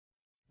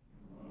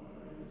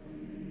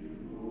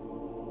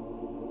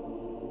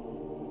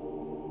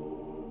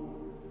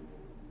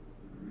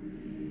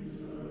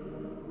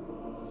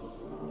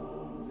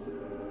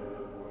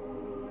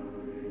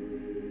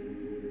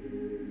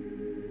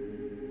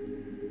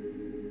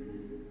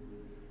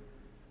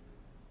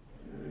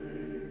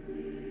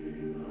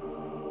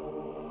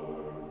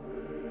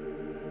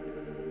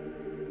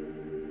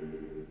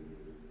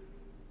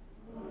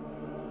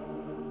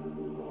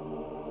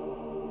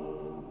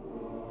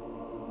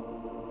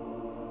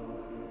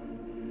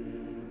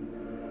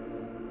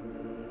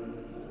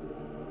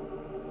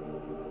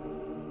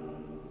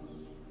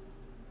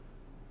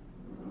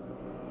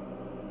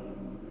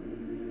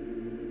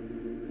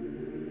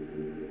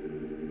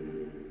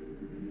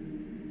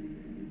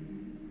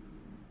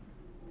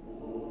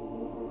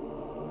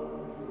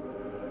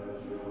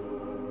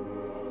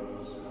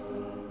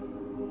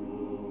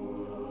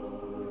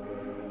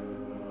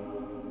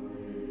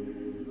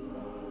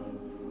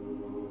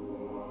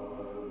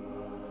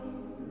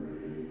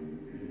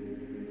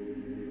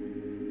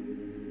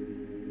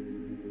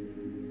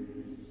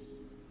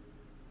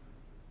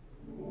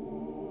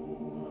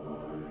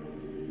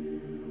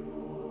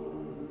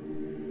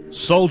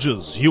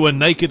Soldiers, you are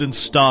naked and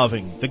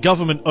starving. The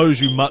government owes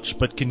you much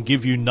but can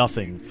give you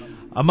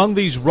nothing. Among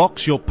these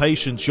rocks your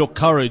patience, your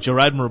courage are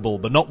admirable,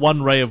 but not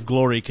one ray of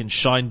glory can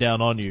shine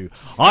down on you.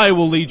 I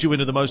will lead you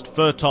into the most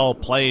fertile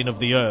plain of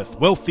the earth.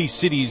 Wealthy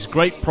cities,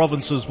 great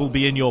provinces will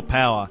be in your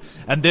power,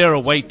 and there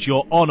await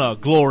your honour,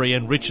 glory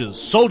and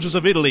riches. Soldiers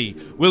of Italy,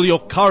 will your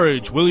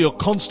courage, will your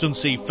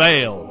constancy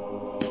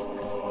fail?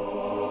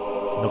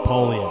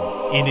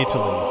 Napoleon, in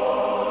Italy.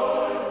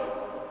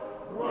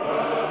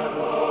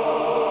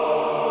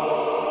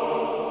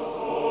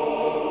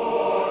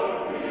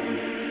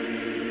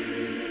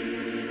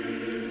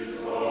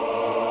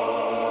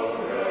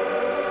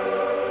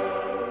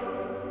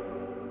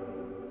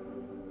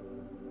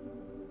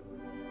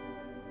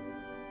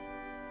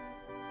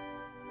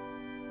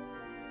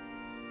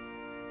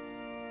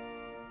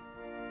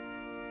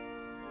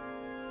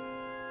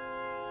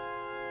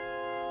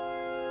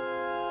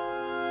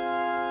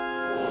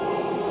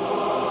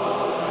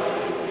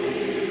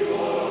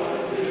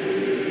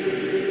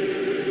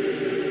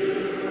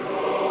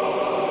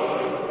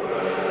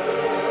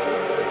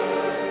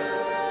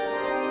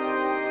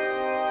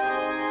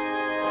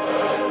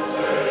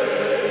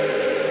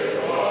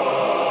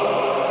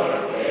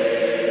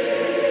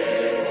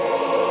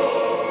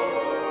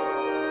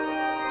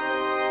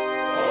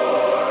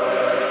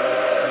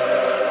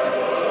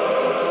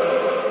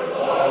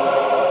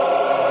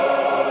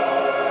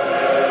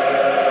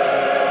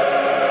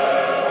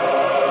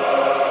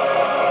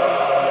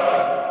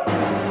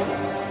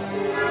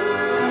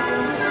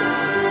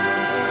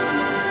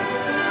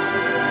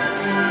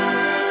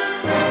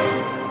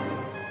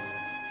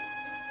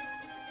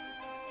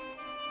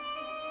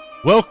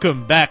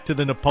 Welcome back to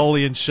the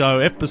Napoleon Show,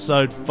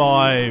 Episode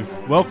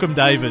 5. Welcome,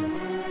 David.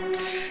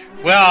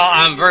 Well,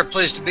 I'm very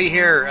pleased to be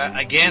here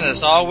again,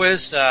 as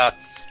always. I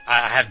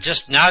have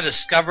just now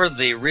discovered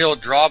the real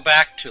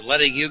drawback to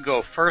letting you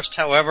go first,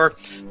 however,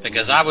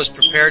 because I was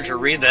prepared to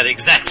read that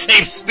exact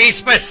same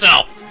speech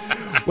myself.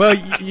 Well,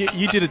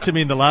 you did it to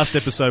me in the last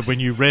episode when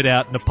you read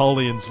out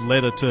Napoleon's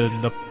letter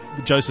to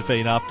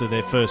Josephine after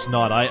their first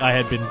night. I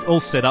had been all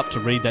set up to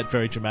read that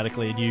very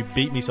dramatically, and you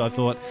beat me, so I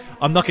thought,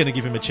 I'm not going to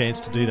give him a chance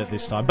to do that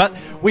this time. But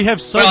we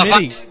have so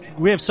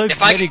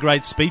many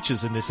great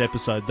speeches in this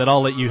episode that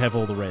I'll let you have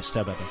all the rest.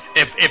 How about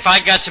that? If I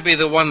got to be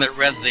the one that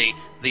read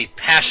the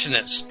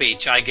passionate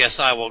speech, I guess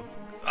I will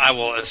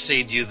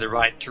accede you the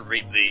right to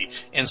read the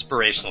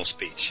inspirational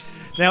speech.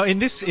 Now, in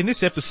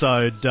this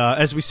episode,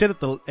 as we said at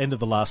the end of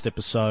the last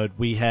episode,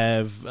 we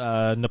have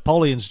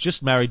Napoleon's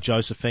just married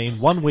Josephine.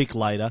 1 week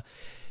later,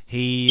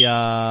 he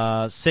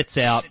sets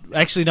out.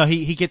 Actually, no,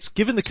 he gets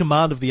given the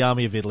command of the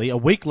army of Italy. A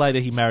week later,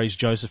 he marries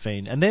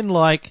Josephine, and then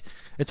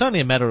it's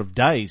only a matter of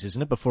days,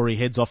 isn't it, before he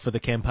heads off for the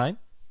campaign?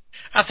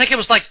 I think it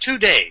was like 2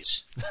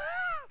 days.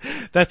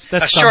 That's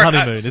some short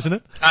honeymoon, isn't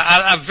it?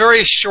 A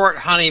very short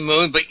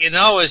honeymoon, but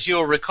as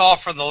you'll recall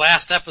from the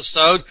last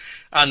episode,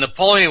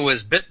 Napoleon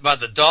was bit by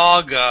the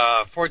dog,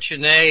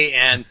 Fortuné,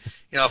 and,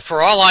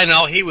 for all I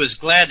know, he was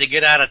glad to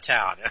get out of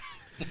town.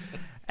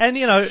 And,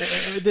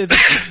 there's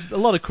a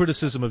lot of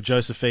criticism of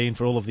Josephine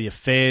for all of the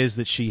affairs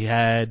that she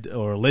had,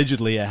 or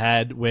allegedly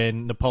had,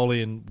 when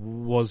Napoleon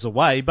was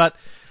away, but,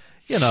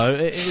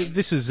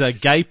 this is a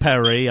gay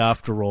Paris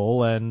after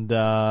all, and,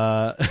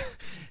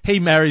 he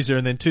marries her,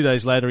 and then 2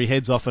 days later he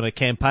heads off on a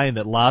campaign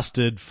that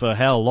lasted for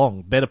how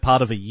long? Better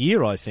part of a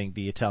year, I think,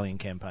 the Italian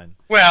campaign.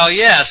 Well,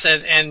 yes,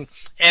 and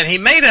he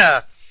made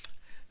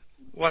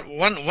what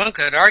one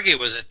could argue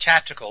was a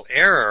tactical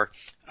error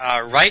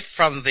right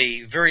from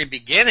the very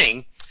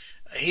beginning.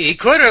 He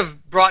could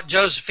have brought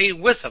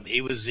Josephine with him.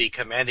 He was the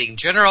commanding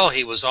general.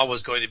 He was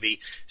always going to be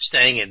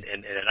staying in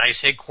a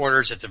nice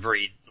headquarters. At the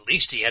very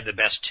least, he had the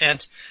best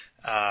tent.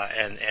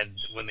 And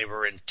when they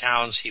were in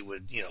towns, he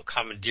would,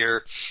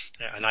 commandeer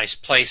a nice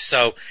place.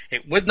 So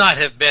it would not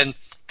have been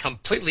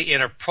completely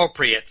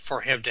inappropriate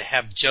for him to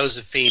have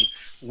Josephine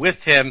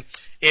with him,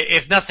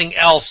 if nothing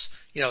else,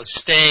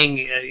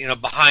 staying,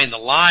 behind the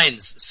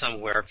lines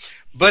somewhere.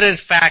 But in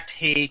fact,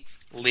 he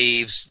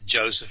leaves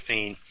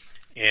Josephine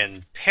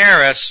in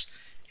Paris.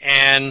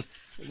 And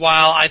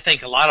while I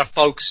think a lot of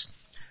folks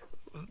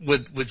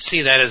would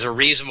see that as a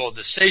reasonable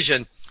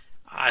decision,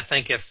 I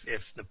think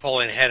if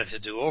Napoleon had it to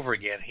do over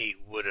again, he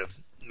would have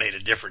made a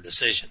different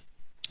decision.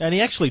 And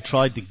he actually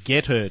tried to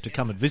get her to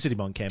come and visit him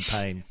on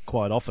campaign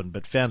quite often,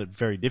 but found it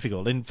very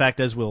difficult. In fact,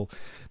 as we'll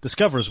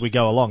discover as we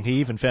go along, he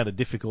even found it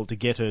difficult to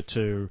get her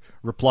to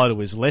reply to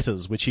his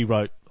letters, which he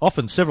wrote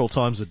often several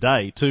times a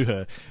day to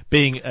her,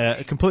 being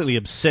a completely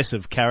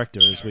obsessive character,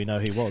 as we know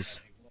he was.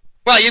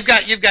 Well, you've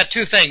got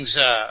two things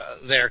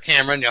there,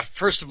 Cameron. Now,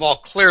 first of all,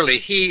 clearly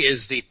he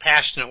is the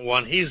passionate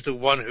one. He's the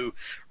one who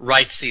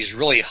writes these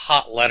really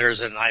hot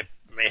letters, and I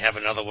may have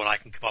another one I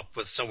can come up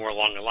with somewhere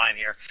along the line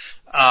here.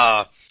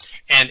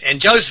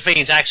 And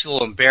Josephine's actually a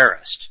little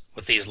embarrassed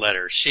with these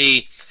letters.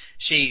 She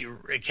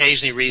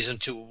occasionally reads them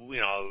to,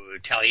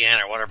 Italian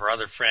or one of her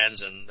other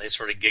friends, and they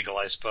sort of giggle,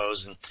 I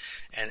suppose,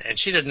 and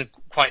she didn't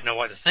quite know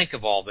what to think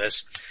of all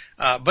this.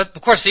 But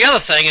of course the other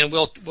thing, and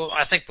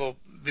I think we'll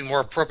be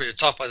more appropriate to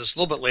talk about this a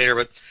little bit later,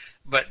 but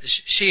but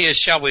she is,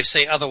 shall we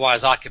say,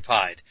 otherwise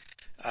occupied,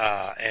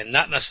 and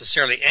not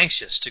necessarily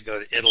anxious to go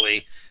to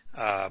Italy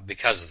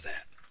because of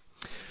that.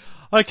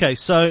 Okay,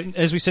 so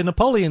as we said,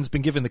 Napoleon's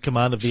been given the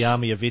command of the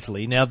army of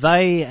Italy. Now,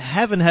 they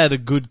haven't had a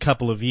good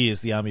couple of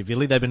years, the army of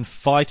Italy. They've been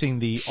fighting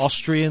the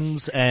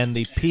Austrians and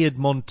the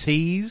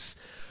Piedmontese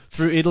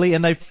through Italy,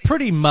 and they've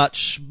pretty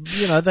much,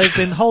 they've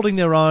been holding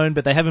their own,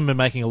 but they haven't been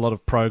making a lot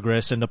of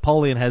progress, and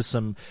Napoleon has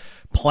some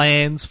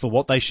plans for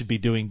what they should be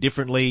doing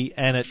differently,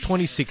 and at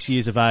 26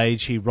 years of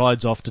age, he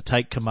rides off to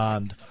take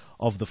command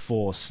of the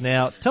force.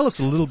 Now, tell us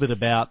a little bit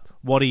about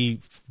what he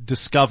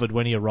discovered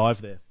when he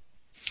arrived there.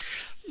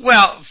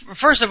 Well,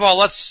 first of all,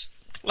 let's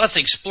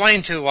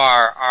explain to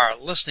our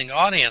listening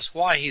audience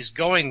why he's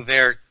going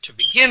there to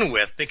begin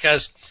with,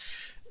 because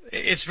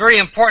it's very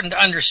important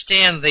to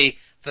understand the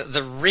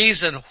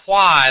reason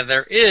why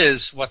there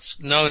is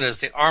what's known as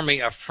the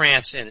Army of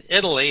France in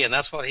Italy, and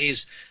that's what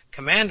he's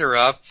commander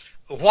of.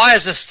 Why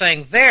is this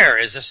thing there?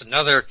 Is this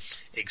another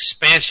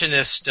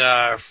expansionist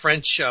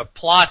French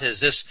plot? Is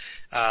this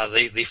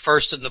the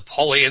first of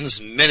Napoleon's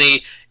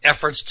many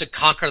efforts to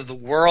conquer the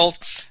world?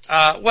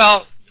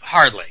 Well,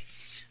 hardly.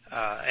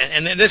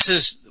 And this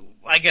is,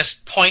 I guess,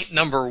 point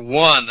number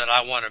one that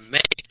I want to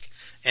make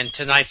in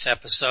tonight's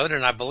episode,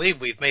 and I believe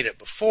we've made it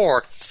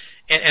before,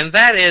 and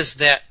that is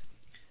that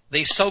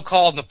the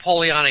so-called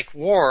Napoleonic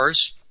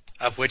Wars,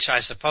 of which I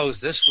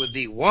suppose this would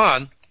be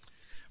one,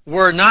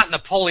 were not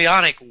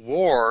Napoleonic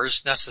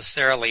Wars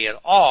necessarily at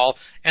all,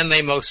 and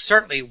they most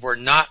certainly were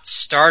not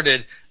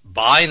started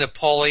by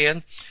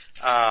Napoleon.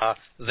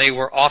 They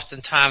were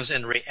oftentimes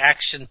in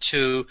reaction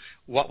to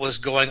what was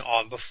going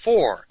on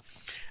before.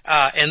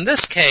 In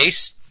this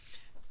case,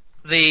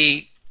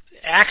 the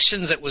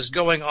actions that was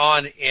going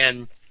on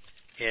in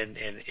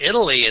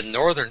Italy, in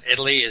northern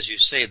Italy, as you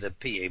say, the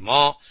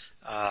Piedmont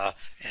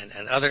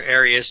and other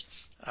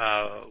areas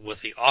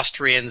with the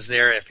Austrians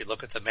there. If you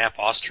look at the map,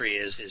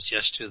 Austria is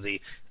just to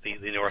the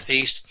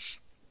northeast.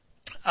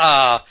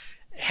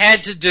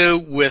 Had to do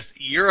with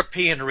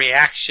European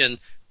reaction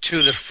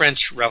to the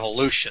French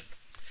Revolution.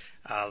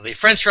 The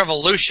French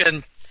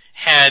Revolution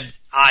had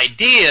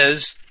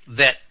ideas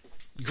that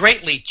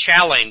greatly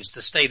challenged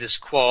the status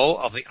quo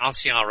of the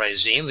Ancien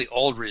Régime, the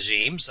old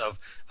regimes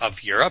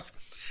of Europe.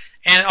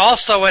 And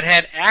also it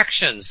had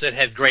actions that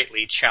had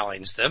greatly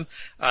challenged them,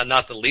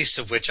 not the least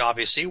of which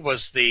obviously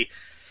was the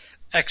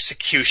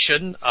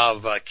execution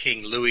of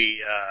King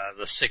Louis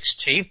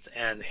XVI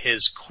and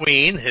his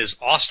queen, his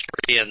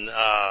Austrian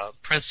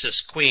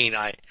princess queen,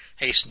 I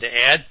hasten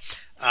to add,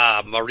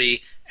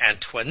 Marie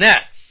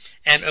Antoinette.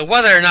 And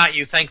whether or not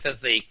you think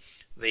that the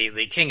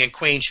king and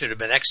queen should have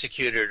been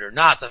executed or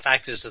not, the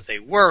fact is that they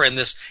were, in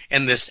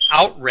this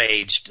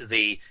outraged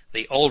the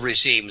old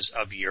regimes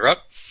of Europe.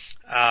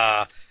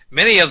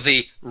 Many of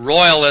the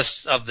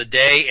royalists of the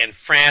day in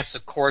France,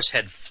 of course,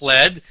 had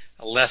fled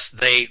lest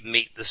they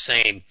meet the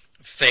same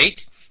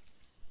fate.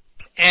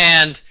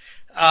 And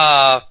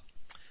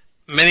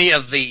many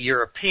of the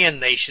European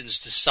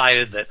nations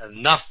decided that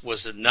enough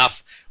was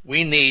enough.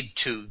 We need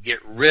to get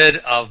rid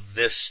of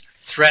this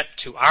threat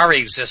to our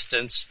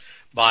existence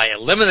by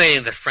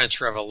eliminating the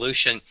French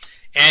Revolution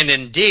and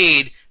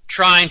indeed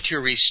trying to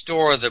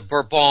restore the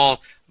Bourbon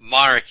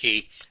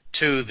monarchy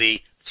to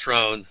the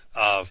throne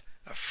of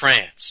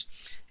France.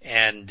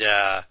 And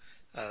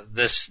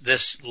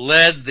this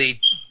led the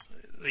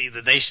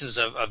nations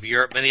of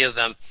Europe, many of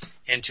them,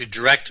 into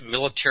direct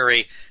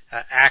military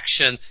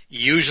action,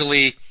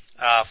 usually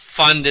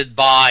funded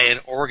by and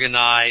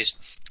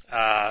organized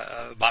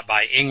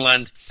by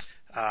England,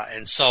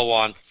 and so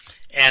on.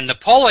 And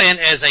Napoleon,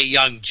 as a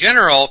young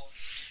general,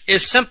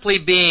 is simply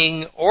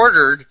being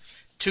ordered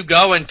to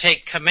go and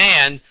take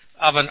command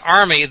of an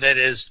army that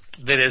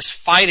is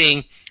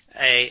fighting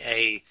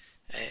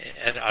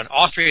an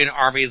Austrian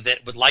army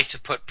that would like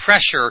to put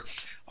pressure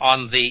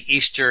on the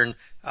eastern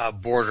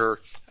border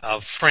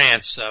of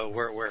France,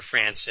 where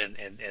France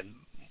and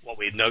what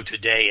we know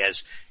today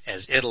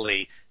as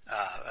Italy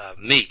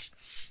meet.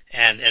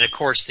 And of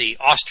course, the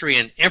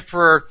Austrian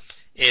emperor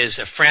is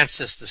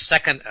Francis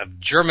II of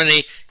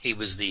Germany. He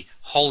was the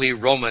Holy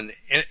Roman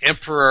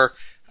Emperor.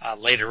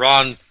 Later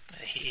on,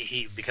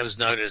 he becomes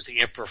known as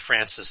the Emperor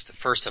Francis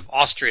I of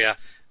Austria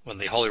when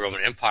the Holy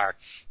Roman Empire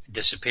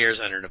disappears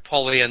under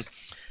Napoleon.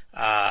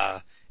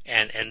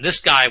 And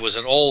this guy was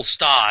an old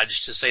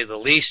stodge, to say the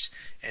least,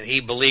 and he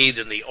believed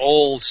in the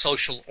old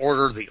social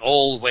order, the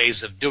old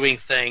ways of doing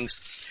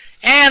things.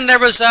 And there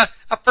was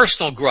a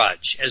personal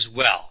grudge as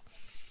well.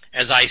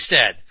 As I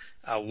said,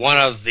 one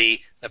of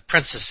the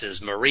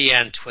princesses, Marie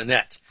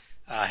Antoinette,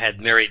 had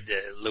married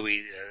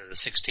Louis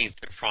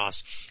XVI of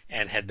France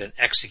and had been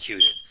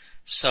executed.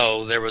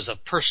 So there was a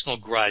personal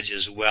grudge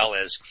as well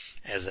as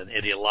an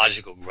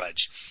ideological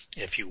grudge,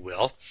 if you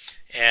will.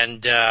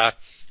 And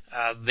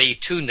the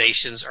two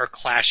nations are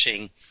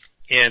clashing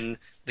in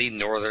the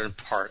northern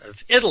part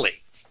of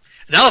Italy.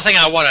 Another thing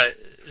I want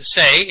to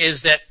say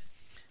is that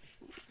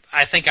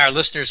I think our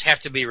listeners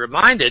have to be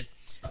reminded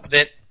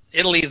that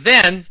Italy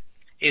then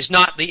is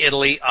not the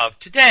Italy of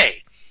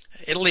today.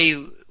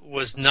 Italy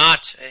was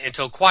not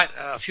until quite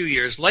a few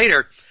years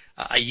later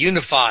a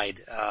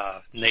unified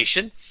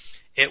nation.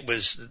 It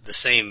was the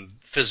same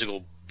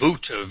physical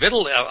boot of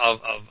Italy,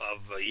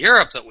 of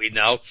Europe that we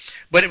know,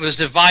 but it was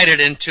divided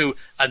into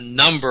a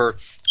number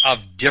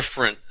of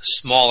different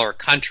smaller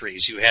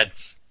countries. You had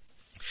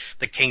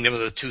the Kingdom of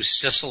the Two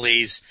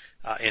Sicilies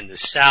in the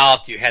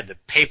south. You had the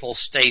Papal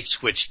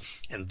States, which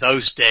in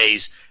those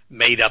days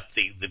made up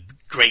the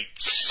great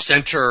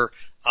center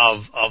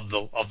of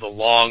the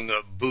long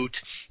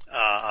boot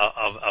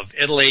of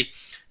Italy.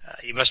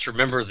 You must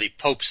remember the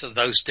popes of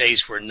those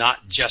days were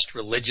not just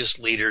religious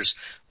leaders,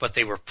 but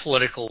they were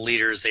political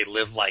leaders. They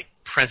lived like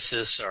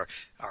princes or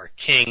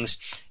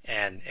kings,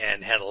 and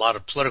had a lot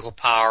of political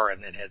power,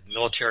 and had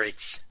military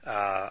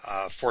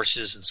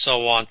forces and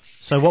so on.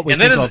 So what we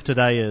think of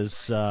today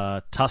is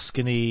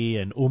Tuscany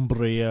and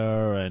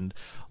Umbria and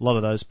a lot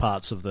of those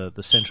parts of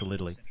the central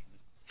Italy.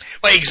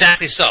 Well,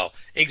 exactly so.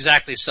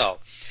 Exactly so.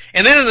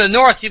 And then in the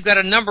north, you've got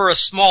a number of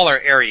smaller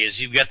areas.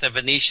 You've got the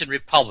Venetian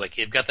Republic.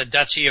 You've got the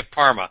Duchy of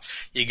Parma.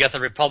 You've got the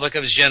Republic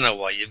of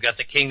Genoa. You've got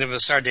the Kingdom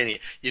of Sardinia.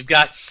 You've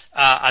got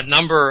a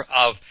number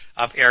of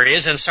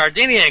areas. And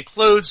Sardinia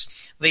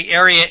includes the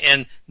area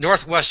in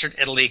northwestern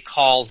Italy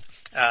called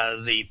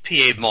the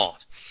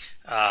Piedmont,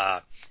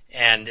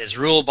 and is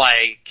ruled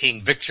by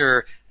King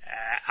Victor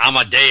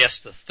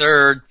Amadeus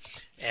III.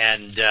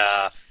 And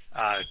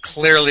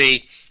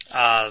clearly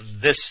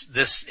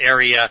this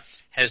area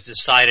has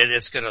decided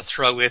it's going to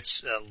throw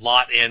its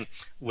lot in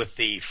with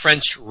the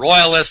French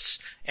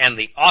royalists and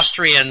the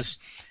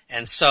Austrians,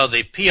 and so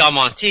the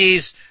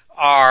Piemontese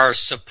are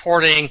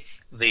supporting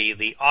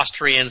the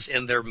Austrians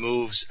in their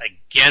moves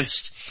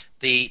against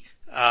the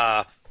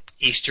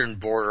eastern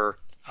border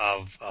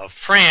of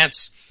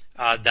France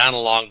down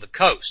along the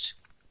coast.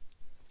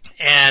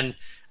 And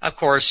of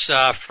course,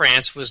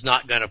 France was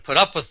not going to put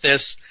up with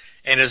this,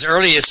 and as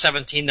early as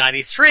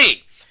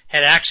 1793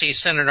 had actually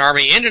sent an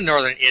army into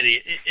northern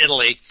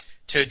Italy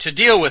to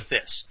deal with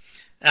this.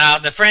 Now,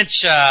 the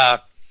French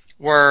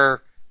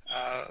were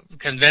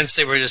convinced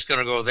they were just going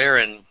to go there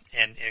and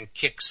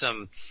kick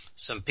some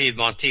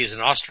Piedmontese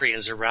and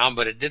Austrians around,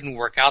 but it didn't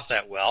work out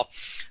that well.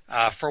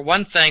 For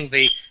one thing,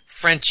 the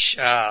French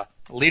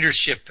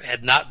leadership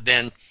had not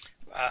been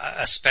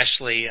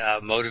especially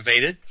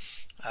motivated.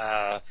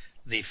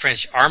 The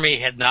French army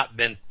had not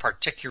been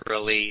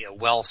particularly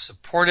well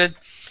supported.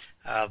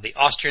 The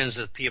Austrians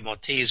and the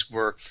Piemontese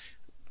were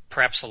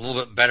perhaps a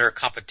little bit better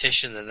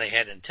competition than they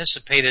had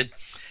anticipated.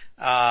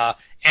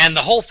 And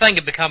the whole thing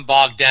had become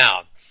bogged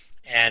down.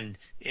 And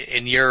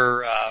in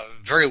your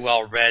very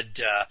well read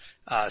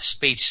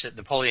speech that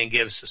Napoleon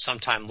gives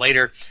sometime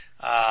later,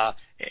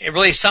 it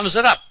really sums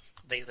it up.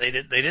 They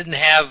didn't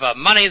have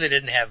money, they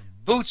didn't have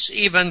boots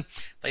even,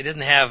 they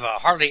didn't have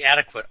hardly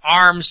adequate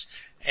arms,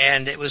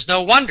 and it was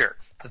no wonder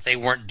that they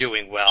weren't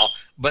doing well,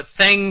 but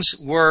things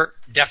were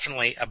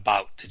definitely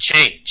about to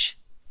change.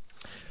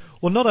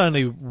 Well, not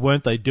only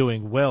weren't they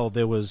doing well,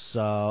 there was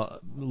a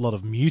lot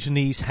of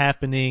mutinies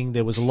happening,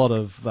 there was a lot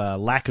of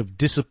lack of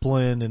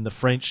discipline in the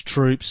French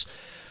troops,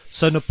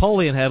 so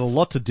Napoleon had a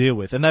lot to deal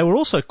with, and they were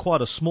also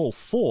quite a small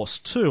force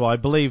too. I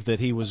believe that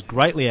he was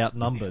greatly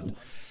outnumbered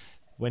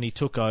when he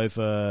took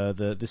over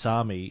this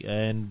army,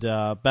 and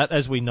but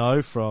as we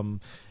know from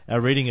our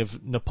reading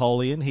of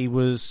Napoleon, he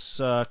was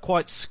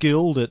quite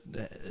skilled at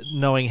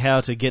knowing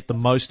how to get the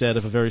most out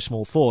of a very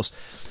small force.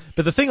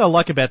 But the thing I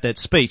like about that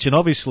speech, and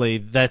obviously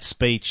that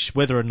speech,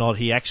 whether or not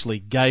he actually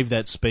gave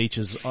that speech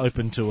is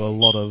open to a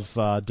lot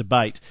of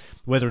debate,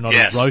 whether or not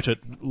he wrote it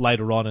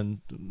later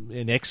on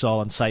in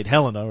exile in St.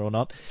 Helena or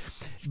not.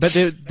 But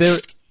there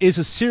is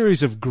a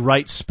series of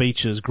great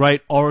speeches,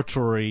 great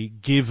oratory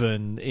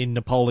given in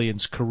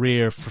Napoleon's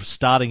career, for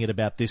starting at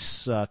about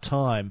this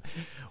time,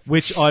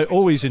 which I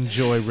always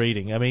enjoy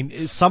reading. I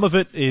mean, some of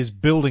it is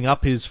building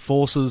up his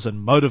forces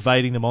and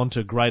motivating them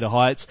onto greater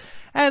heights,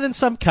 and in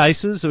some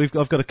cases,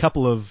 I've got a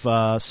couple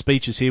of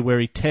speeches here where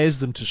he tears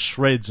them to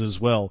shreds as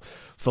well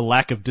for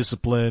lack of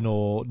discipline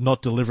or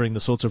not delivering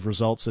the sorts of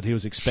results that he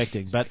was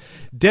expecting. But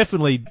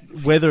definitely,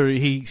 whether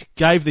he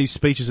gave these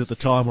speeches at the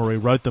time or he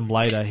wrote them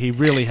later, he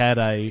really had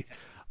a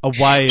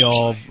way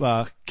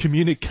of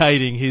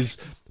communicating his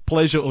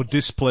pleasure or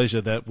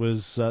displeasure that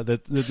was that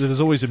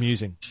is always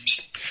amusing.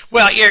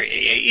 Well,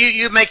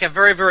 you make a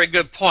very, very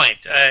good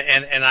point,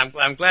 and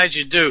I'm glad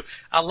you do.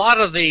 A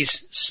lot of these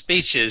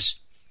speeches,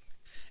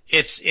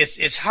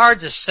 it's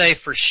hard to say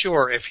for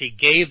sure if he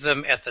gave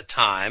them at the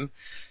time.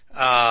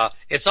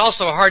 It's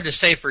also hard to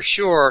say for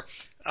sure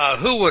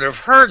who would have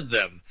heard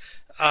them.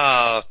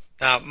 Now,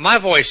 my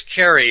voice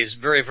carries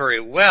very, very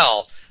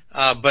well,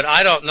 but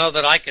I don't know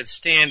that I could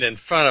stand in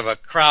front of a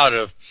crowd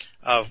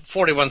of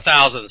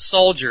 41,000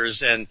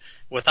 soldiers and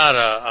without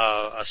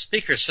a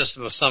speaker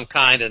system of some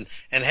kind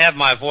and have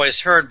my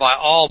voice heard by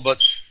all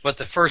but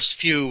the first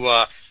few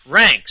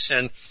ranks.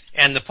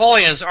 And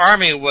Napoleon's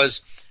army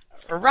was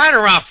right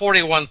around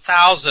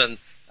 41,000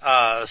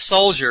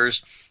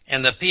 soldiers,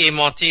 and the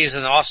Piemontese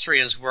and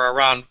Austrians were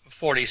around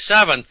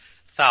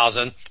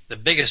 47,000. The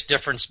biggest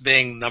difference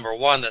being, number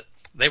one, that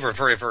they were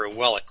very, very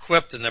well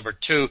equipped. And number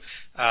two,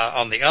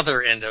 on the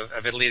other end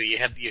of Italy, you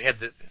had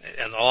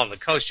and along the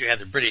coast, you had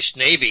the British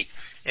Navy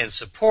in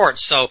support.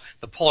 So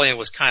Napoleon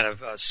was kind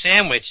of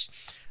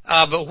sandwiched.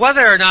 But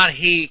whether or not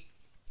he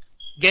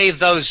gave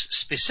those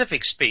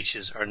specific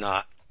speeches or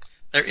not,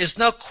 there is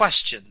no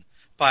question,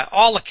 by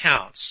all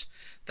accounts,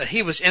 that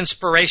he was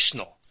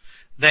inspirational.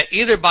 That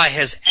either by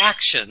his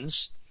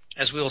actions,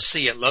 as we'll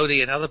see at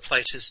Lodi and other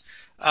places,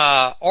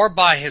 or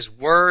by his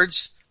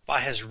words,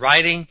 by his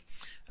writing,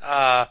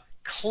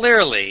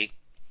 clearly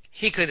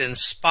he could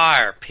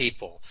inspire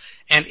people.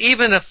 And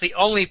even if the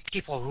only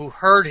people who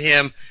heard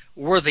him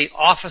were the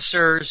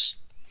officers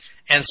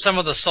and some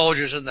of the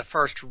soldiers in the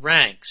first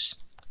ranks,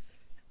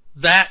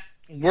 that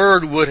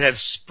word would have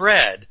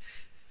spread.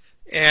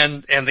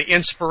 And the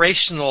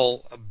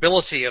inspirational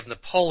ability of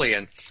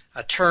Napoleon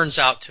turns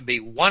out to be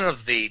one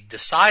of the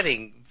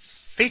deciding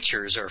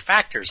features or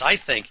factors, I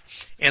think,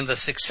 in the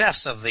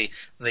success of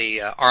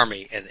the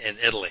army in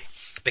Italy,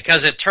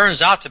 because it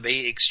turns out to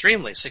be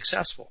extremely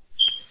successful.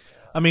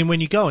 I mean,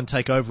 when you go and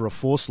take over a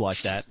force like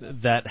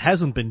that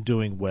hasn't been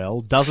doing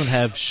well, doesn't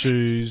have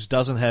shoes,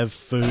 doesn't have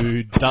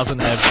food, doesn't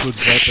have good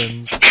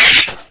weapons.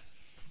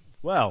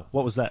 Wow,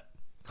 what was that?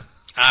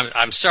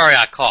 I'm sorry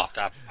I coughed.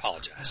 I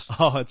apologize.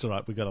 Oh, that's all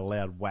right. We got a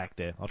loud whack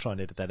there. I'll try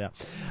and edit that out.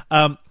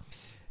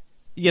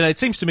 It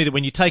seems to me that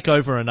when you take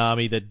over an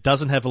army that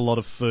doesn't have a lot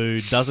of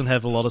food, doesn't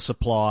have a lot of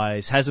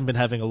supplies, hasn't been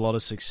having a lot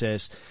of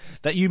success,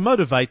 that you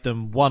motivate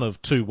them one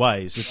of two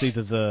ways. It's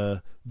either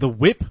the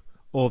whip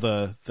or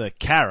the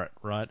carrot,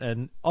 right?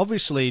 And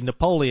obviously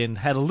Napoleon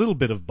had a little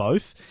bit of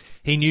both.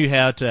 He knew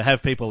how to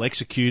have people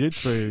executed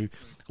through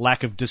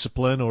lack of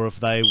discipline, or if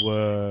they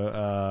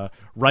were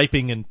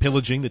raping and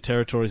pillaging the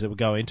territories that would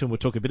go into, and we'll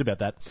talk a bit about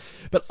that.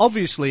 But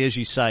obviously, as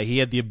you say, he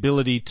had the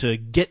ability to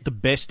get the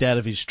best out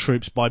of his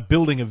troops by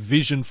building a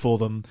vision for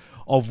them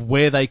of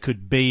where they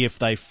could be if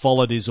they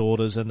followed his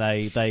orders and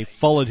they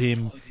followed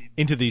him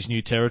into these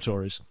new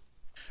territories.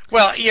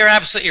 Well, you're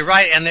absolutely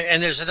right, and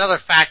there's another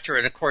factor,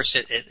 and of course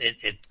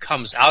it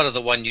comes out of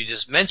the one you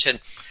just mentioned.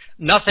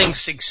 Nothing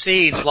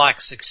succeeds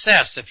like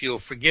success, if you'll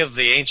forgive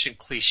the ancient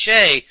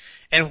cliche.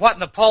 And what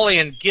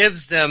Napoleon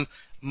gives them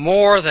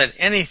more than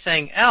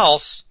anything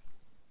else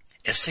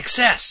is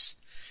success.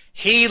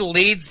 He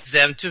leads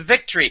them to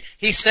victory.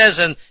 He says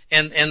in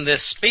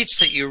this speech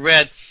that you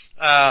read,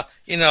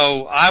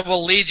 I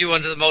will lead you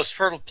into the most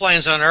fertile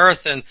plains on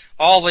earth, and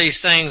all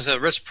these things, the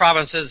rich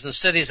provinces and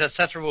cities,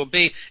 etc., will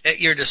be at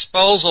your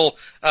disposal.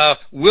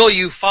 Will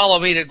you follow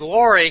me to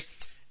glory?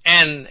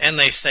 And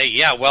they say,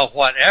 yeah, well,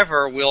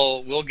 whatever,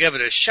 we'll give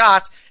it a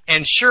shot.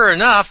 And sure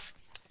enough,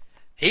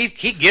 he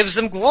gives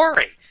them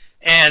glory.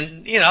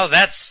 And,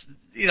 that's,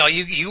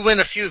 you win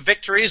a few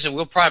victories, and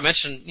we'll probably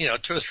mention,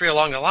 2 or 3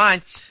 along the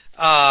line.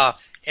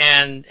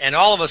 And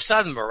all of a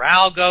sudden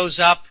morale goes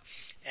up.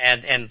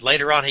 And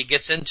later on he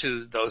gets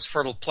into those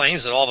fertile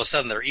plains, and all of a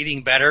sudden they're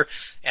eating better,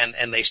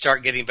 and they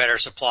start getting better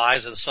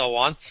supplies and so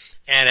on.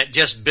 And it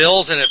just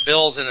builds and it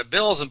builds and it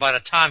builds. And by the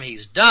time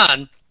he's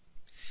done,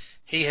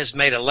 he has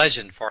made a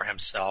legend for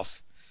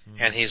himself.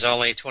 And he's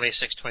only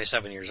 26,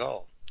 27 years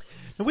old.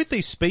 Now, with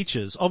these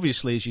speeches,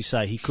 obviously, as you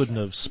say, he couldn't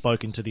have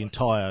spoken to the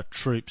entire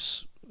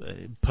troops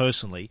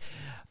personally,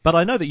 but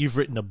I know that you've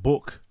written a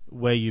book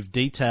where you've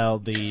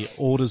detailed the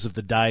orders of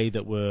the day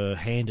that were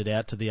handed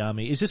out to the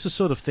army. Is this a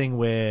sort of thing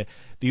where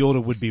the order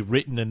would be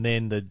written and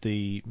then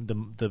the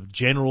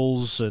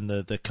generals and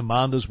the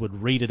commanders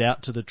would read it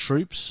out to the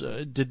troops?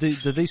 Did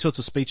these sorts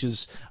of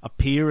speeches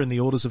appear in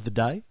the orders of the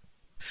day?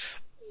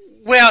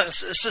 Well,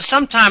 so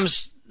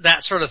sometimes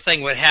that sort of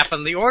thing would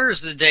happen. The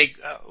orders of the day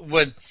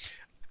would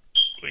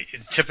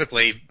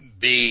typically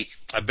be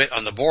a bit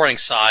on the boring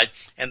side,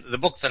 and the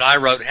book that I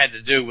wrote had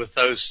to do with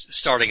those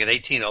starting in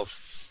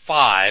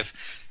 1805,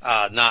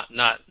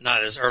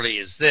 not as early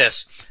as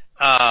this,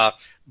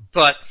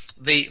 but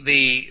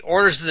the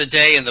orders of the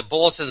day and the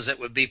bulletins that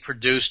would be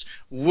produced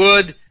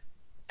would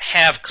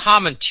have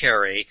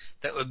commentary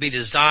that would be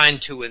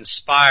designed to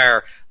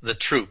inspire the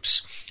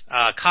troops,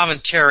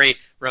 commentary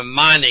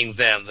reminding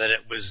them that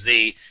it was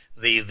the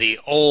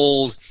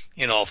old,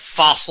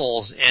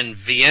 fossils in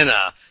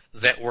Vienna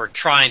that were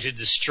trying to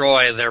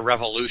destroy their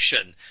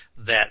revolution,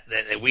 that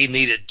we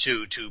needed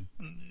to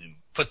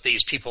put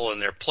these people in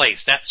their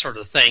place, that sort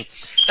of thing.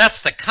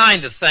 That's the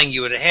kind of thing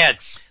you would have had.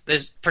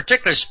 This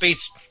particular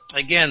speech,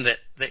 again,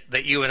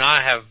 that you and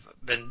I have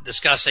been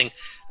discussing,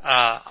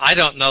 I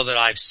don't know that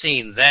I've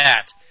seen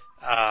that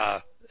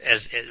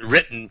as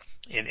written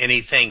in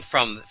anything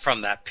from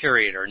that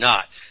period or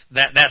not.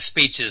 That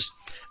speech is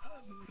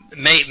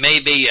may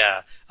be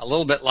a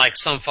little bit like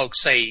some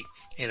folks say,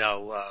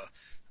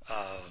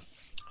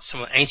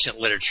 some ancient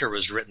literature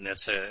was written.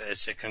 It's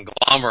a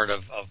conglomerate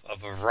of a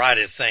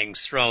variety of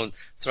things thrown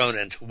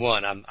into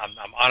one. I'm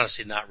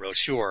honestly not real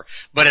sure,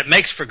 but it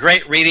makes for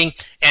great reading,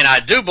 and I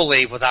do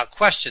believe, without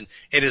question,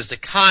 it is the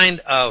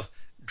kind of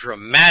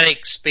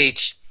dramatic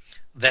speech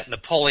that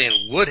Napoleon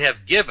would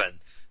have given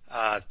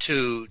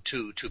to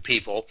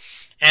people.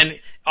 And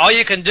all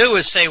you can do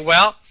is say,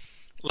 well,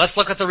 let's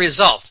look at the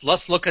results.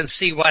 Let's look and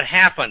see what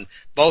happened,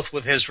 both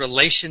with his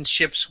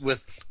relationships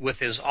with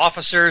his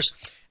officers,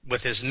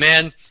 with his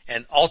men,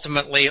 and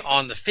ultimately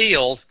on the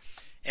field.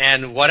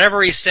 And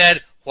whatever he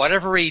said,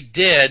 whatever he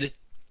did,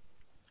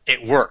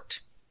 it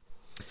worked.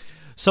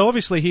 So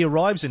obviously he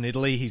arrives in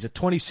Italy, he's a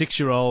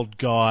 26-year-old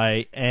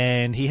guy,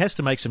 and he has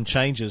to make some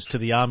changes to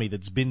the army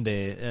that's been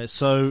there.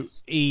 So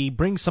he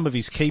brings some of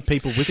his key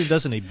people with him,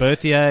 doesn't he?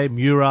 Berthier,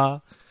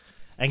 Murat,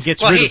 and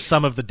gets rid of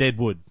some of the dead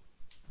wood.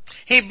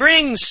 He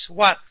brings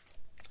what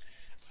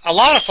a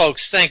lot of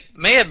folks think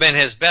may have been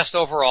his best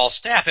overall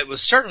staff. It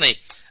was certainly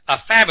a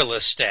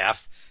fabulous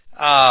staff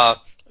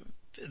that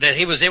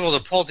he was able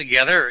to pull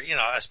together,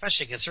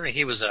 especially considering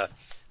he was a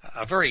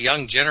very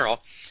young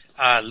general.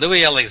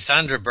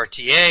 Louis-Alexandre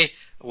Berthier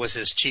was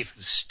his chief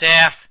of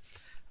staff.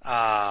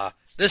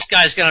 This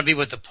guy's going to be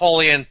with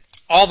Napoleon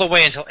all the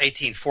way until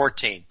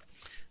 1814.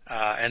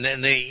 And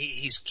then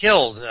he's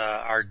killed,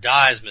 or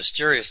dies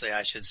mysteriously,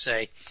 I should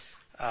say,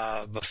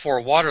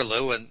 before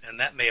Waterloo, and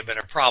that may have been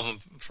a problem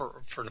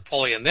for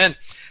Napoleon then.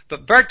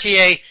 But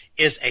Berthier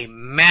is a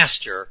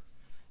master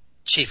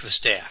chief of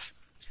staff.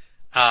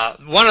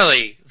 One of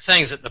the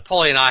things that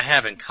Napoleon and I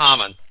have in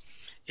common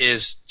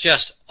is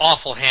just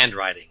awful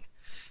handwriting.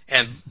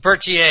 And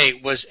Berthier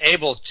was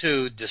able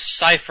to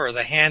decipher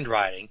the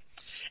handwriting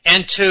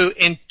and to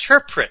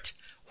interpret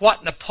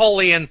what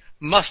Napoleon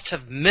must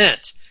have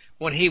meant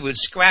when he would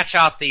scratch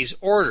out these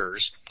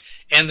orders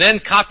and then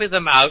copy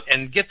them out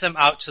and get them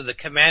out to the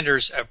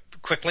commanders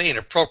quickly and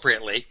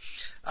appropriately,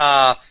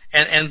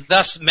 and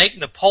thus make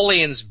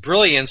Napoleon's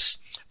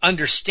brilliance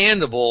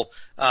understandable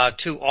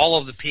to all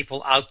of the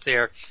people out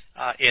there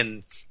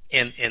in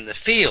the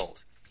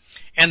field.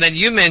 And then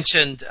you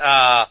mentioned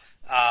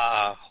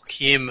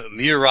Joachim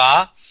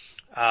Murat,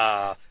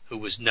 who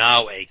was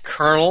now a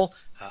colonel,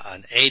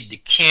 an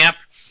aide-de-camp.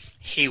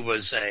 He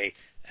was the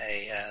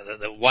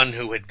one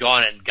who had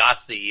gone and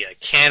got the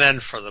cannon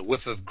for the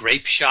whiff of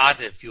grape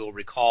shot, if you'll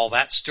recall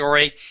that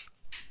story.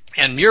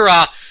 And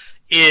Murat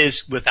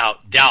is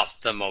without doubt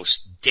the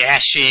most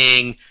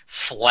dashing,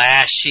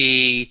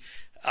 flashy,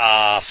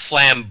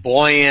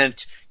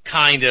 flamboyant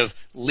kind of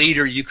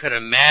leader you could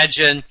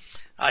imagine.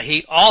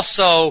 He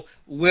also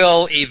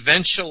will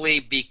eventually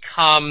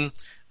become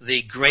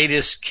the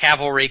greatest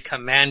cavalry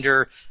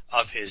commander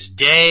of his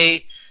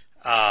day.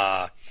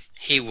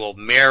 He will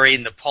marry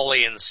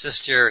Napoleon's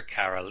sister,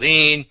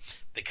 Caroline,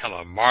 become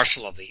a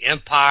marshal of the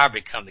empire,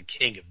 become the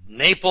king of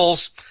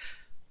Naples.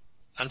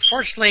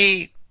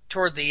 Unfortunately,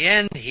 toward the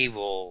end, he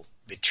will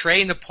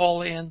betray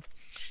Napoleon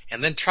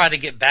and then try to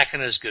get back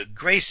in his good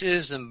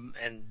graces and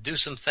do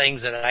some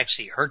things that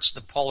actually hurts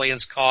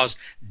Napoleon's cause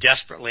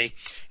desperately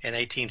in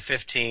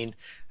 1815.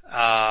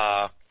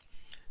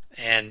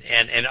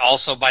 And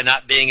also by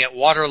not being at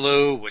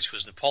Waterloo, which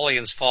was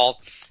Napoleon's fault,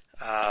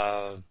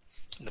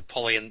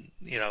 Napoleon,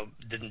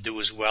 didn't do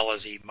as well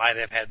as he might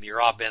have had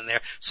Murat been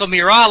there. So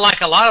Murat,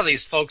 like a lot of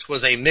these folks,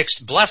 was a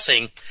mixed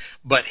blessing,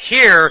 but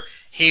here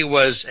he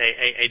was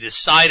a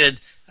decided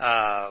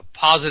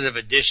positive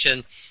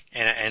addition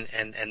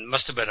and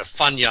must have been a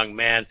fun young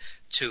man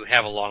to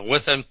have along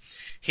with him.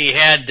 He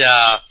had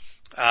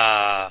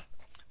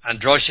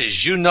Androche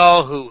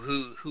Junot,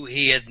 who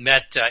he had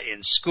met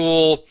in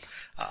school,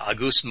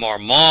 Auguste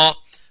Marmont,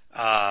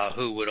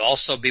 who would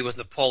also be with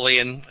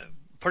Napoleon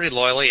pretty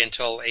loyally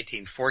until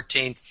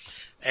 1814,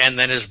 and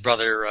then his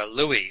brother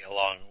Louis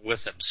along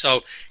with him.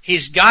 So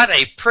he's got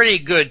a pretty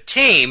good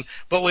team,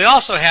 but we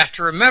also have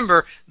to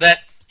remember that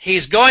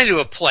he's going to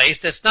a place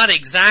that's not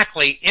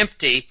exactly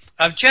empty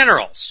of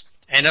generals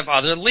and of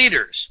other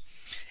leaders.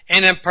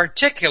 And in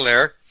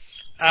particular,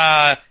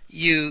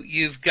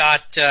 you've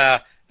got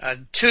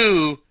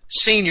two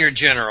senior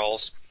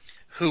generals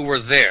who were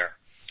there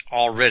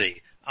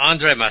already,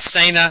 André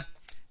Massena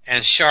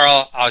and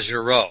Charles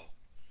Augereau.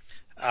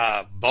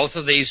 Both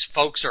of these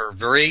folks are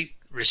very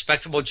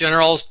respectable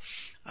generals.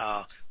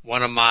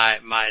 One of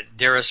my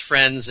dearest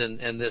friends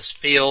in this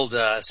field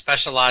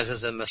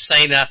specializes in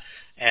Massena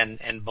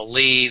and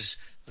believes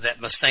that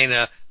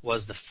Massena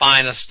was the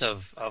finest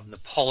of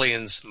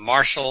Napoleon's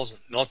marshals,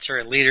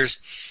 military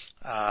leaders.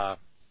 I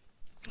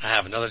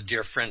have another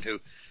dear friend who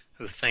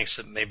thinks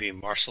that maybe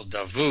Marshal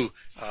Davout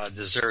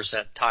deserves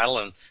that title,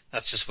 and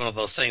that's just one of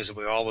those things that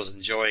we always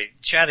enjoy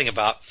chatting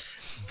about.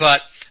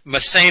 But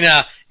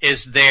Massena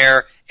is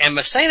there, and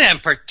Massena in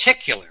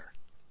particular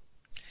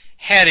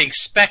had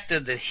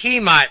expected that he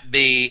might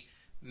be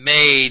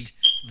made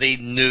the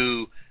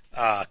new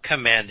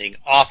commanding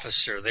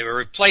officer. They were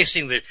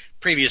replacing the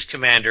previous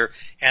commander,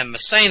 and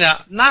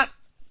Massena, not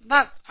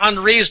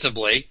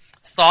unreasonably,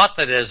 thought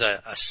that as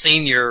a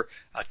senior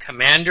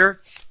commander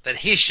that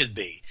he should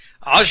be.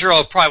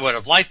 Augereau probably would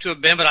have liked to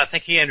have been, but I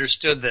think he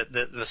understood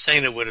that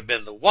Massena would have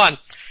been the one.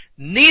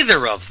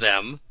 Neither of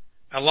them,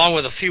 along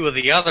with a few of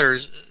the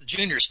others,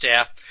 junior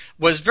staff,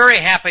 was very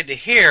happy to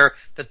hear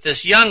that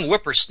this young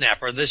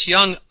whippersnapper, this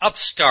young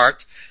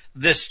upstart,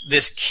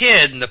 this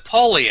kid,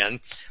 Napoleon,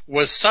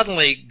 was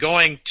suddenly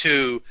going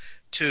to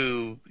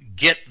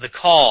get the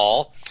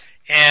call,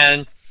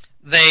 and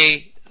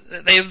they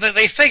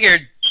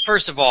figured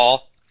first of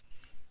all,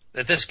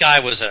 that this guy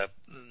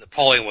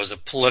Napoleon was a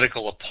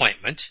political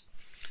appointment,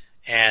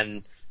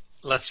 and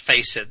let's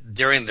face it,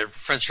 during the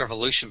French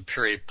Revolution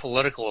period,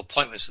 political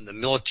appointments in the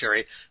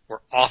military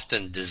were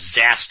often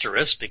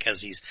disastrous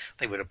because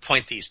they would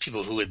appoint these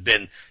people who had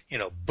been,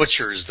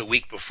 butchers the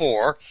week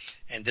before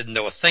and didn't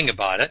know a thing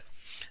about it.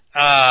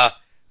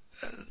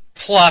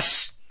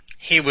 Plus,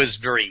 he was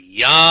very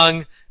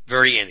young,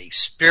 very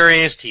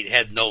inexperienced. He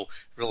had no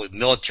really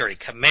military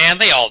command.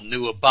 They all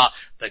knew about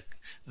the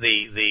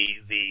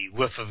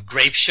whiff of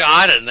grape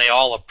shot, and they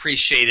all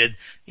appreciated,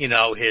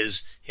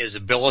 his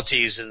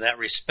abilities in that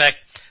respect.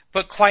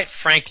 But quite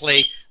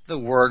frankly, the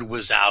word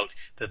was out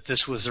that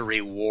this was a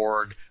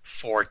reward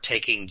for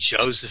taking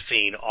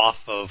Josephine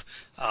off of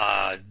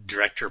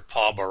Director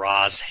Paul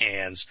Barras'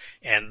 hands,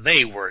 and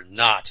they were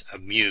not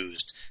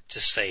amused, to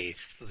say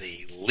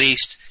the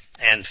least.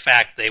 In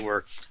fact, they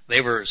were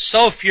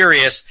so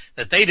furious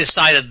that they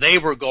decided they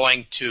were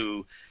going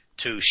to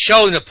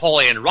show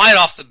Napoleon right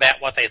off the bat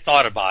what they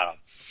thought about him.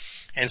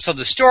 And so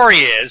the story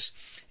is,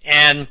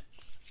 and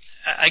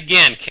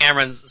again,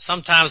 Cameron,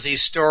 sometimes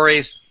these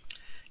stories,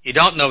 you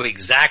don't know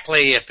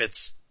exactly if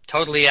it's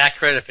totally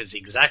accurate, if it's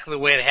exactly the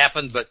way it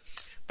happened, but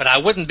I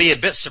wouldn't be a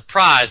bit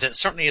surprised. It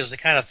certainly is the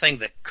kind of thing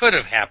that could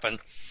have happened.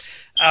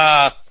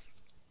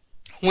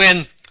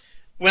 When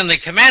the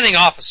commanding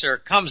officer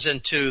comes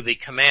into the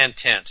command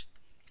tent,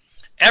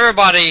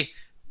 everybody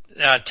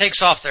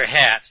takes off their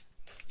hat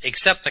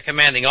except the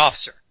commanding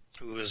officer,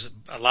 who was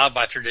allowed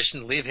by tradition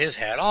to leave his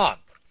hat on.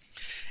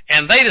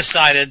 And they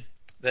decided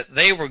that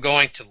they were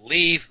going to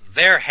leave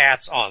their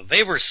hats on.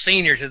 They were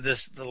senior to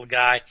this little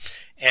guy,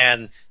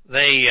 and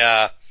they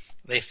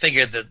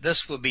figured that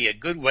this would be a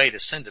good way to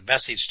send a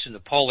message to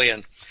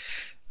Napoleon,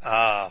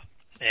 and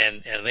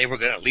they were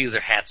going to leave their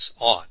hats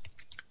on.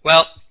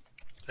 Well,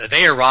 the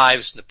day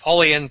arrives,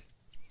 Napoleon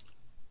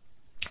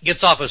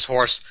gets off his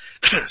horse,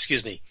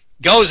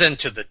 goes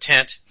into the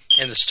tent,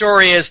 and the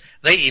story is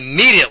they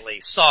immediately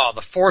saw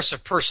the force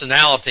of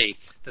personality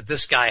that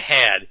this guy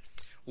had.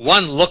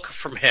 One look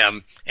from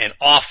him, and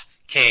off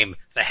came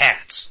the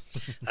hats.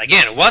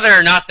 Again, whether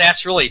or not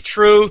that's really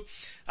true,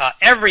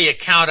 every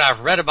account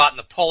I've read about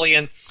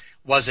Napoleon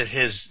was that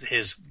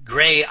his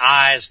gray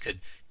eyes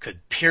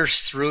could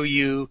pierce through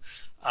you,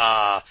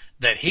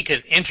 that he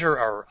could enter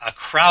a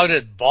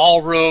crowded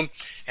ballroom,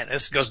 and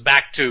this goes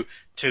back to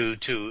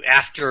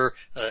after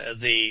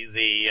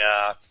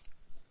the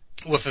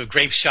whiff of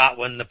grape shot,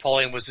 when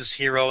Napoleon was this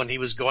hero and he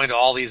was going to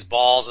all these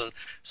balls and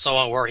so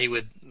on, where he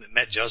would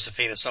met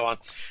Josephine and so on,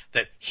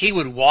 that he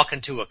would walk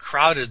into a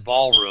crowded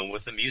ballroom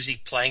with the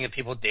music playing and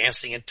people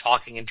dancing and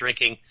talking and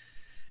drinking,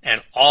 and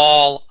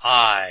all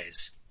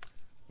eyes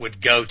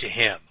would go to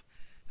him.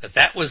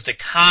 That was the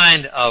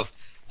kind of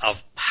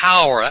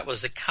power, that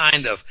was the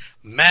kind of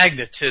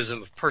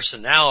magnetism of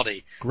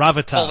personality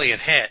gravitas. Napoleon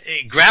had.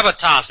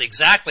 Gravitas,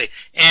 exactly.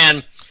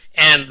 And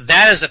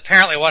that is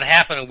apparently what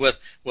happened with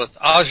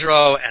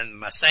Augereau and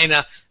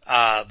Massena,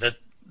 that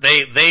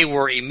they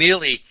were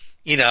immediately,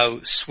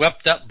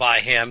 swept up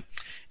by him.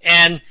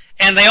 And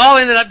they all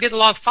ended up getting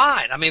along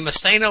fine. I mean,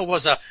 Massena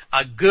was a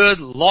good,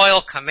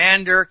 loyal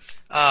commander,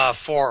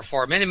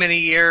 for many, many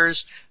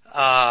years.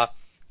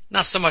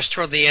 Not so much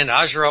toward the end.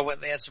 Augereau,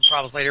 they had some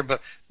problems later,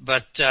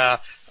 but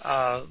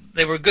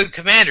they were good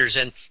commanders,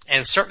 and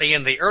certainly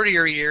in the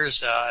earlier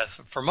years,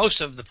 for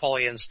most of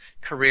Napoleon's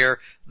career,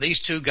 these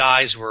two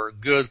guys were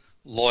good,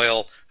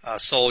 loyal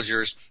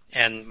soldiers,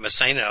 and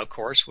Massena, of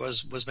course,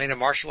 was made a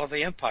marshal of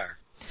the empire.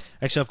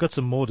 Actually, I've got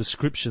some more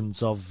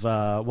descriptions of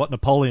what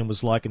Napoleon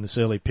was like in this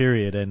early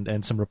period,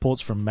 and some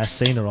reports from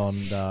Massena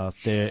on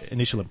their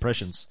initial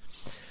impressions.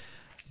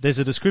 There's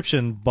a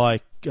description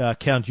by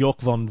Count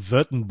York von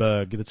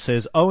Württemberg that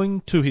says,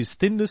 owing to his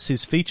thinness,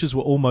 his features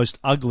were almost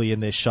ugly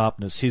in their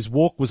sharpness. His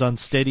walk was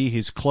unsteady,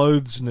 his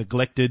clothes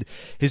neglected,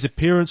 his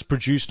appearance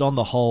produced on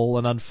the whole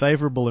an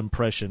unfavourable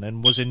impression,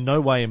 and was in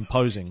no way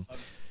imposing.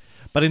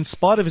 But in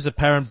spite of his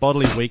apparent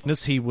bodily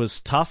weakness, he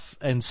was tough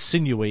and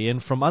sinewy,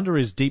 and from under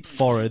his deep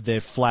forehead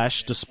there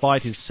flashed,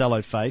 despite his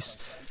sallow face,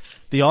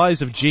 the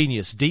eyes of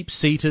genius,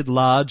 deep-seated,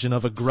 large, and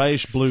of a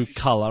greyish-blue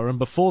colour, and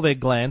before their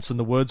glance and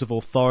the words of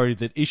authority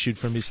that issued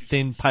from his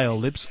thin, pale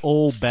lips,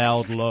 all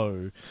bowed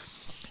low.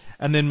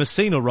 And then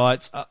Massena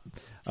writes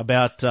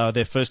about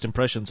their first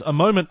impressions. A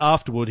moment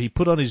afterward he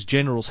put on his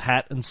general's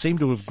hat and seemed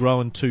to have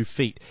grown 2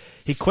 feet.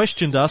 He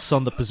questioned us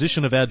on the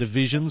position of our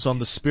divisions, on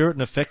the spirit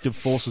and effective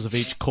forces of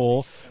each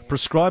corps,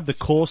 prescribed the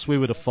course we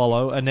were to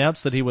follow,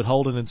 announced that he would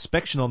hold an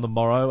inspection on the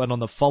morrow, and on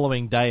the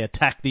following day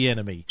attack the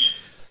enemy.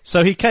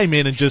 So he came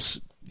in and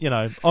just,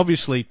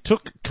 obviously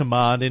took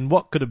command in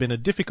what could have been a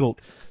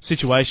difficult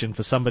situation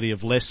for somebody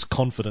of less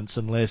confidence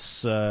and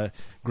less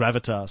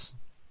gravitas.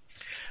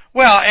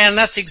 Well, and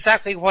that's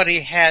exactly what he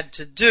had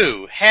to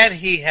do. Had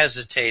he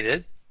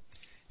hesitated,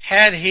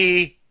 had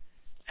he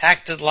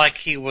acted like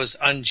he was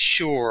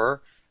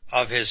unsure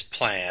of his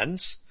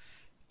plans,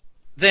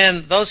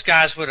 then those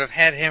guys would have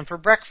had him for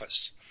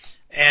breakfast.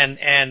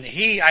 And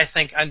he, I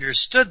think,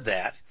 understood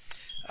that.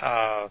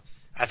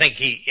 I think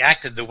he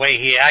acted the way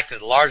he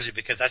acted largely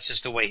because that's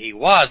just the way he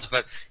was,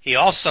 but he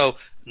also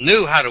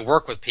knew how to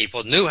work with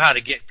people, knew how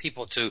to get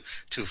people to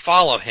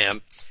follow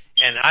him,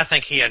 and I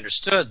think he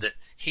understood that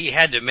he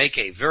had to make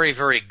a very,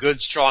 very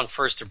good, strong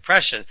first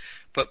impression.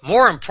 But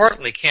more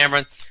importantly,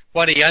 Cameron,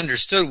 what he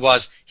understood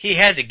was he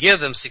had to give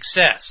them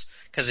success.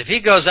 Because if he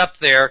goes up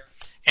there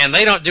and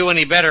they don't do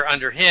any better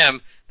under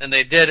him than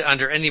they did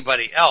under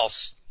anybody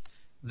else,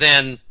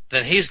 then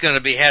he's going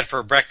to be had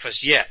for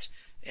breakfast yet.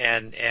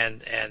 And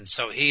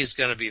so he's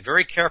going to be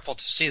very careful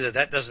to see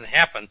that doesn't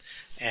happen.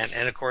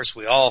 And of course,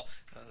 we all,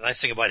 the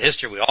nice thing about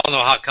history, we all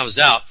know how it comes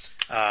out.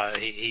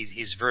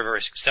 He's very,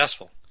 very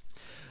successful.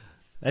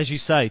 As you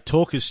say,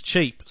 talk is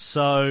cheap.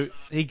 So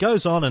he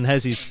goes on and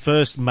has his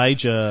first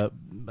major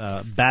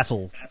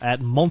battle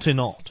at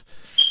Montenot,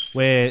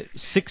 where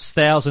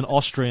 6,000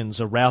 Austrians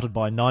are routed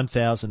by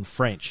 9,000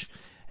 French.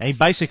 And he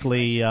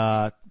basically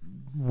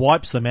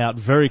wipes them out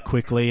very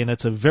quickly, and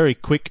it's a very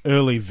quick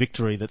early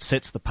victory that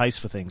sets the pace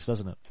for things,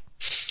 doesn't it?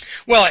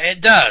 Well,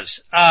 it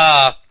does.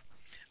 I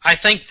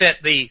think that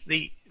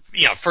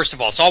first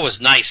of all, it's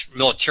always nice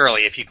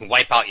militarily if you can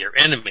wipe out your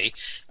enemy.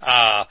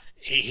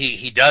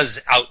 He does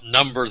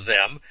outnumber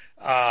them,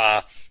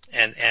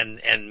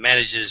 and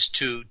manages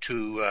to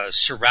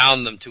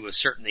surround them to a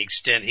certain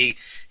extent.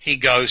 He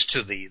goes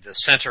to the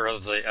center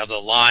of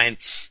the line,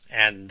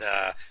 and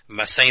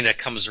Massena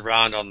comes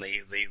around on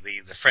the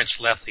French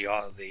left, the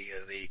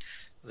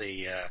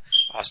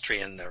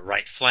Austrian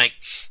right flank,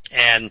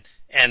 and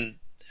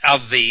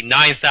of the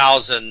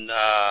 9,000,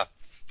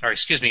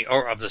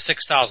 or of the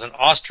 6,000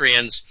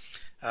 Austrians,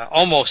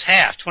 almost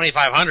half,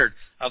 2,500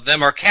 of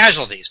them are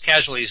casualties.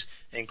 Casualties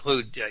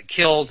include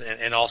killed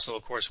and also,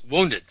 of course,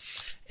 wounded.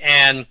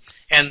 And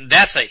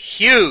that's a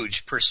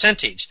huge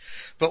percentage.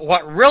 But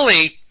what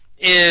really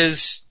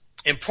is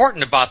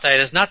important about that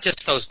is not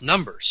just those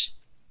numbers.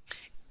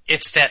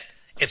 It's that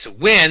it's a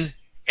win.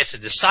 It's a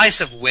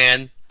decisive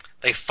win.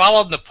 They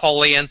followed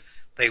Napoleon.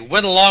 They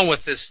went along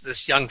with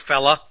this young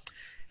fella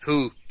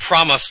who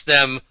promised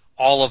them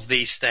all of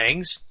these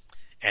things.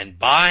 And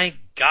by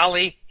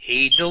golly,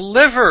 he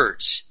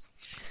delivers.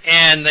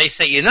 And they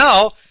say,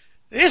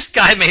 this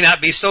guy may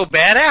not be so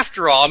bad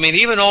after all. I mean,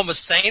 even old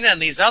Massena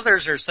and these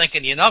others are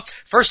thinking,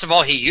 first of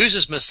all, he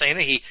uses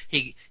Massena. He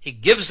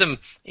gives them,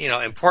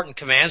 important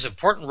commands,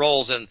 important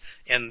roles in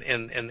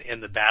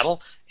the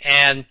battle.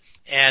 And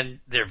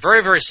they're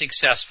very, very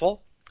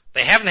successful.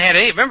 They haven't had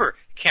any, remember,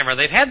 Cameron,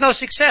 they've had no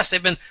success.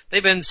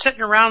 They've been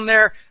sitting around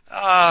there,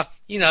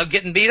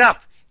 getting beat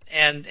up.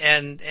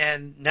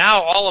 And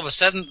now all of a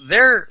sudden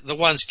they're the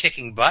ones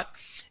kicking butt,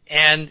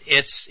 and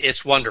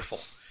it's wonderful.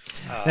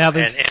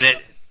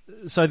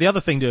 So the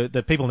other thing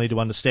that people need to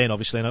understand,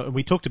 obviously, and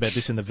we talked about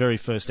this in the very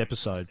first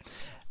episode,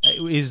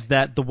 is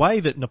that the way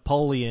that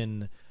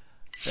Napoleon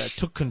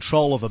took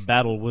control of a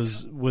battle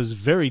was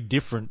very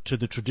different to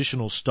the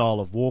traditional style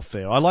of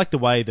warfare. I like the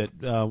way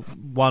that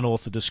one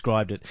author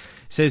described it. It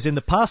says, in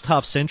the past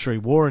half-century,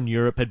 war in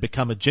Europe had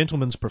become a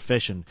gentleman's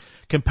profession,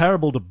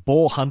 comparable to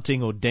boar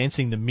hunting or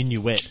dancing the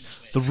minuet.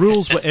 The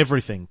rules were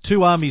everything.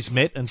 Two armies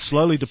met and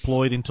slowly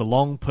deployed into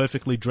long,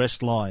 perfectly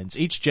dressed lines.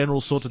 Each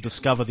general sought to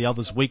discover the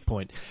other's weak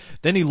point.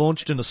 Then he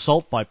launched an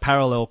assault by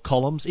parallel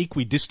columns,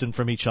 equidistant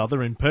from each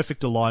other, in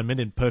perfect alignment,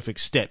 in perfect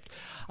step.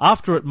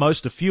 After at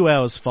most a few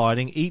hours'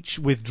 fighting, each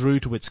withdrew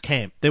to its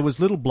camp. There was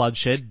little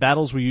bloodshed,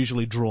 battles were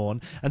usually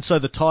drawn, and so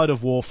the tide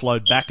of war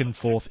flowed back and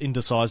forth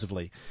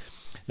indecisively.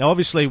 Now,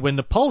 obviously, when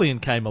Napoleon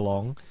came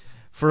along,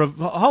 for a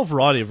whole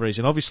variety of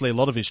reasons, obviously a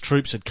lot of his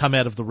troops had come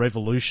out of the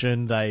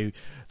Revolution.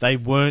 They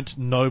weren't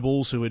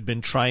nobles who had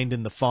been trained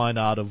in the fine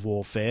art of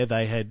warfare.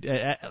 They had,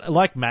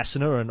 like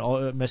Massena and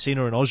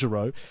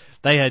Augereau,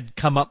 they had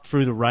come up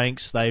through the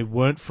ranks. They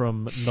weren't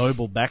from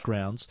noble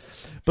backgrounds.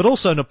 But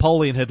also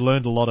Napoleon had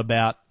learned a lot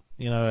about,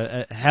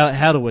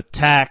 how to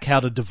attack, how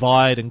to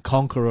divide and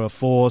conquer a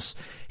force.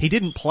 He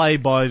didn't play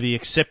by the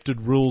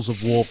accepted rules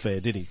of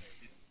warfare, did he?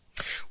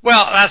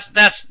 Well,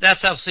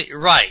 that's absolutely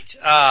right.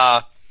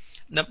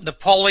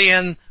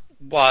 Napoleon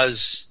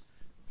was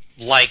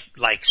like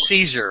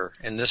Caesar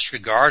in this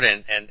regard,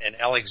 and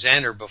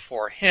Alexander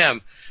before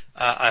him,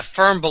 a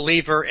firm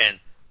believer in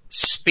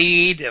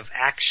speed of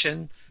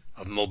action,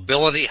 of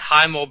mobility,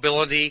 high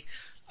mobility,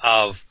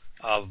 of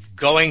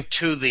going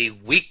to the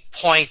weak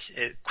point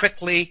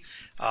quickly,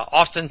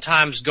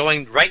 oftentimes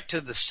going right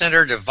to the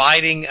center,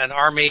 dividing an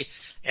army,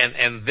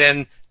 and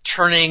then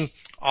turning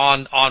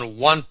on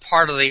one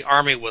part of the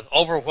army with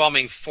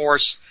overwhelming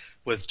force,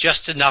 with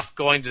just enough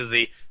going to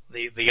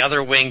the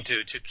other wing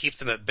to keep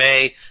them at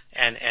bay,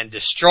 and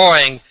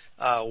destroying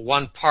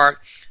one part.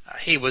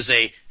 He was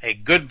a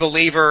good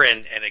believer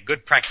and a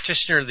good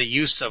practitioner of the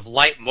use of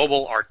light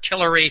mobile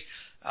artillery,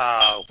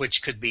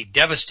 which could be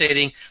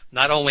devastating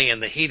not only in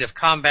the heat of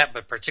combat,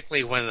 but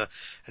particularly when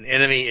an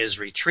enemy is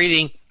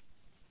retreating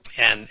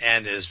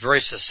and is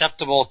very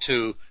susceptible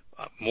to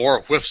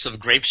more whiffs of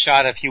grape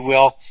shot, if you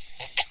will.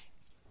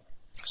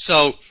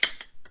 So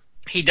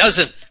he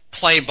doesn't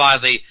play by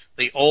the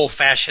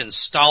old-fashioned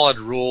stolid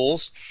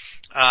rules.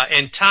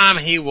 In time,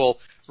 he will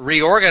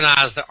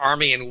reorganize the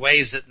army in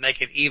ways that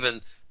make it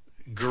even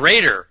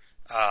greater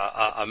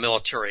a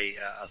military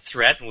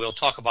threat, and we'll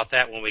talk about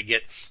that when we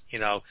get,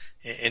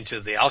 into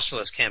the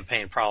Austerlitz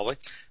campaign probably.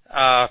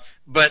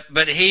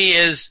 But he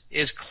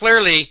is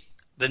clearly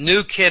the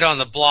new kid on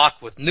the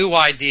block with new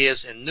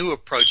ideas and new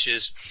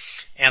approaches.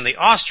 And the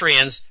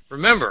Austrians,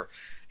 remember,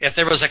 if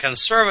there was a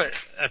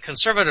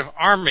conservative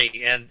army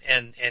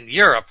in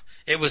Europe,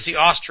 it was the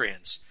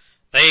Austrians.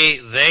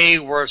 They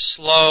were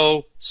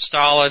slow,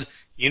 stolid,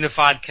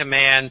 unified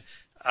command,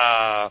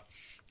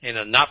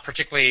 not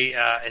particularly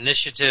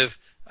initiative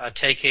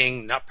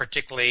taking, not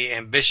particularly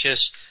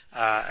ambitious,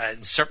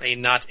 and certainly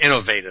not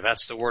innovative.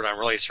 That's the word I'm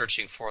really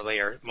searching for. They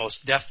are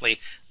most definitely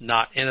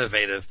not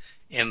innovative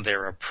in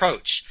their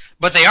approach.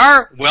 But they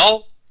are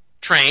well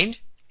trained,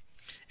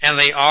 and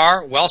they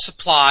are well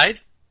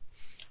supplied,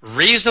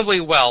 reasonably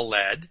well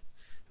led.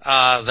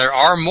 There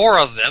are more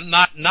of them,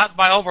 not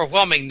by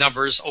overwhelming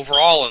numbers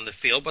overall in the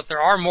field, but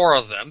there are more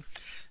of them.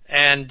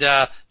 And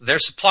their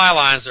supply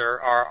lines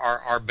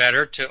are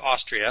better to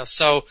Austria.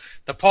 So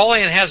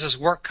Napoleon has his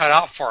work cut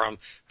out for him.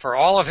 For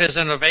all of his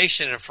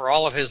innovation and for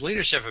all of his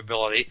leadership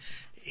ability,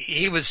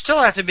 he would still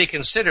have to be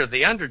considered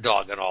the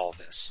underdog in all of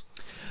this.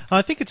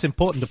 I think it's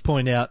important to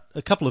point out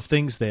a couple of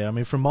things there. I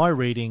mean, from my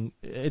reading,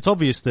 it's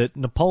obvious that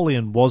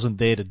Napoleon wasn't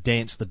there to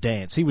dance the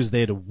dance. He was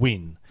there to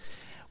win.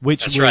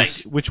 Which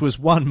was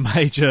one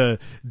major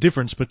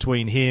difference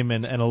between him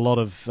and a lot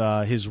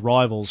of his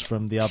rivals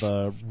from the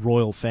other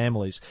royal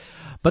families.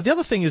 But the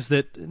other thing is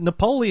that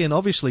Napoleon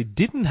obviously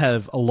didn't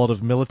have a lot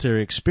of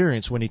military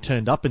experience when he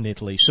turned up in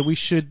Italy, so we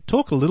should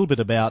talk a little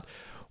bit about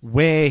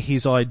where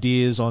his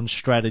ideas on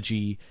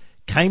strategy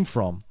came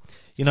from.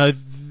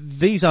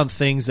 These aren't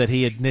things that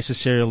he had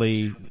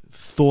necessarily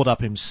thought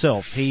up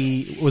himself.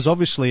 He was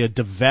obviously a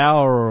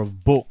devourer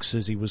of books,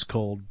 as he was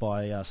called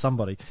by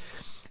somebody.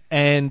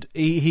 And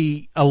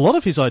a lot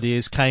of his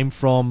ideas came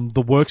from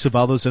the works of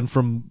others and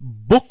from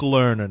book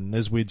learning,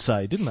 as we'd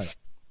say, didn't they?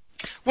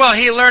 Well,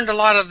 he learned a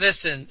lot of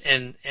this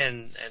in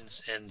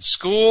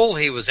school.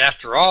 He was,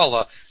 after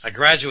all, a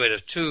graduate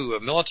of 2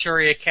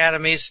 military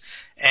academies,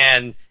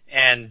 and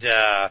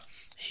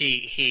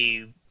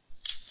he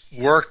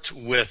worked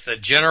with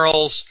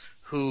generals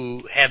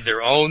who had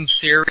their own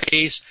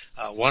theories.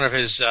 One of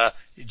his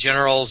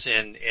generals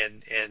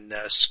in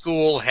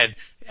school had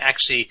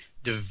actually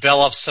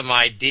developed some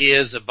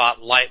ideas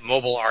about light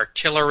mobile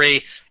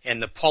artillery, and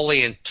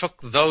Napoleon took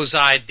those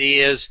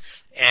ideas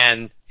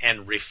and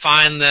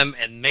refined them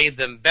and made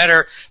them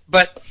better.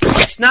 But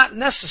it's not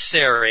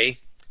necessary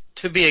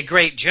to be a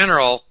great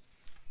general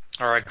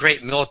or a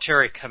great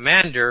military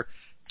commander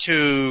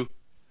to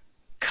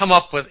come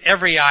up with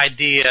every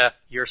idea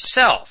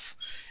yourself.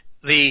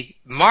 The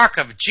mark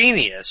of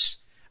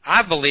genius,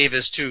 I believe,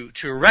 is to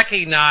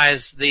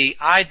recognize the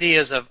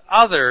ideas of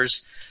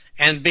others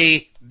and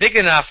be big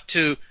enough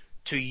to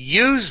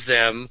use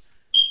them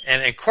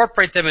and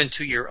incorporate them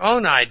into your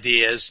own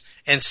ideas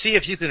and see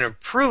if you can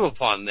improve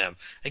upon them.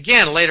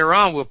 Again, later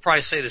on we'll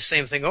probably say the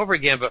same thing over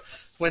again, but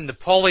when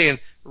Napoleon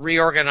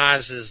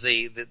reorganizes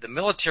the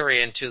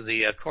military into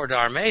the Corps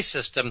d'Armée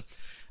system,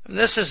 and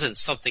this isn't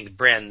something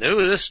brand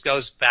new. This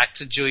goes back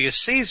to Julius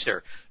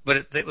Caesar,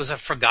 but it was a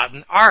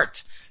forgotten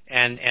art.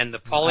 And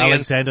Napoleon,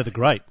 Alexander the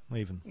Great,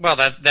 even. Well,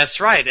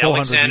 that's right. 400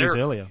 Alexander. Years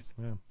earlier.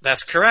 Yeah.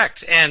 That's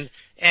correct. And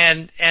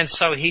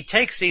so he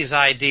takes these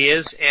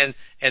ideas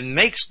and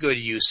makes good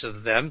use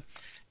of them.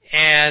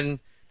 And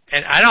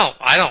I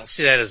don't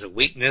see that as a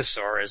weakness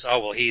or as,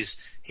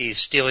 he's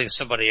stealing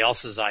somebody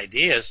else's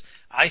ideas.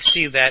 I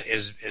see that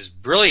as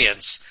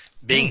brilliance,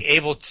 being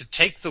able to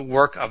take the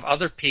work of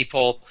other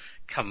people,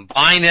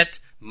 combine it,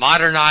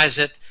 modernize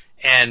it,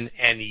 and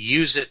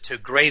use it to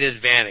great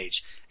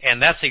advantage. And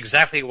that's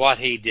exactly what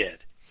he did.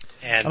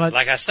 And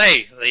like I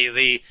say,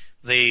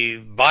 the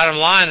bottom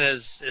line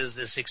is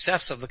the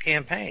success of the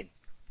campaign.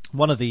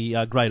 One of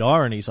the great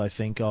ironies, I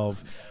think,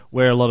 of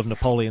where a lot of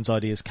Napoleon's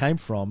ideas came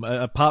from,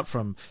 apart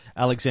from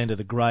Alexander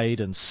the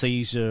Great and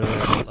Caesar,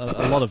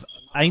 a lot of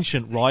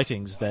ancient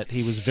writings that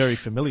he was very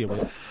familiar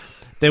with,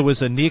 there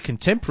was a near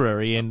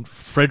contemporary in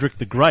Frederick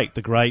the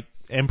Great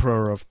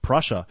Emperor of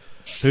Prussia,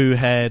 who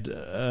had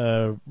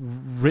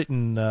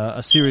written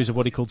a series of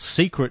what he called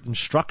secret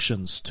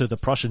instructions to the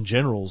Prussian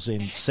generals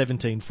in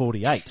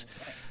 1748,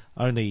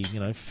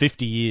 only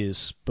 50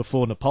 years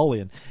before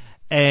Napoleon,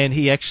 and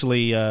he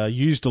actually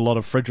used a lot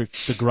of Frederick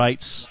the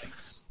Great's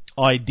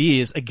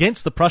ideas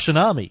against the Prussian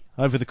army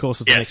over the course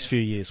of the next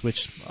few years,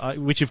 which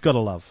you've got to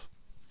love.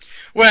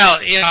 Well,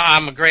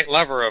 I'm a great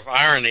lover of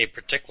irony,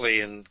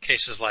 particularly in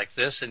cases like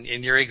this, and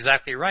you're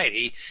exactly right.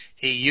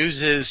 He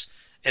uses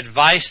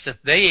advice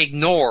that they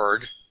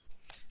ignored,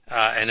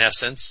 in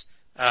essence,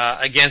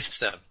 against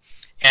them.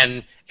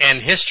 And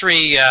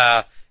history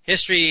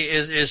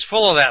is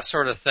full of that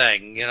sort of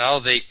thing.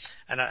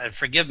 And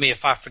forgive me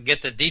if I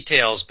forget the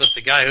details, but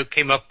the guy who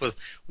came up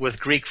with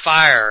Greek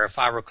fire, if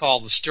I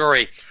recall the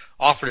story,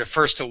 offered it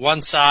first to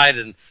one side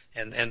and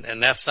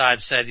that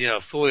side said,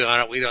 fool on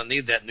it, we don't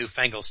need that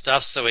newfangled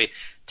stuff. So he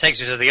takes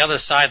it to the other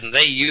side, and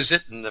they use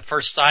it, and the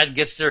first side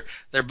gets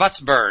their butts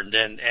burned,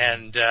 and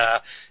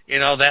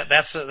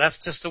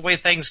that's just the way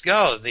things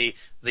go. The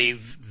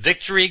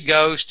victory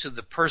goes to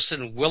the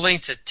person willing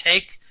to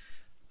take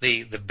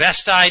the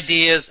best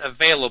ideas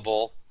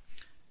available,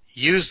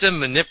 use them,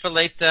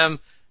 manipulate them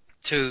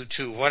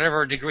to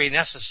whatever degree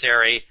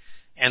necessary,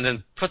 and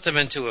then put them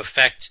into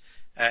effect.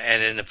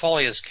 And in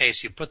Napoleon's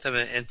case, you put them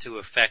into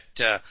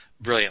effect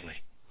brilliantly.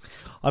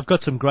 I've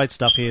got some great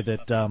stuff here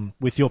that,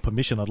 with your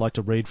permission, I'd like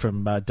to read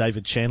from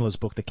David Chandler's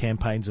book, The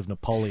Campaigns of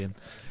Napoleon.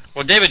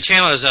 Well, David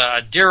Chandler is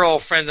a dear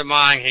old friend of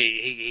mine.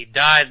 He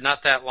died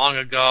not that long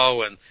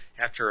ago, and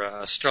after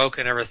a stroke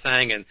and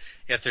everything. And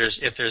if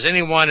there's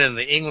anyone in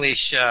the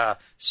English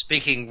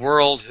speaking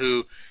world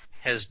who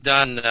has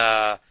done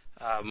more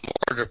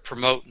to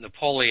promote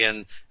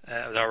Napoleon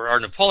or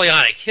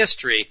Napoleonic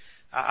history,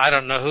 I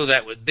don't know who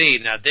that would be.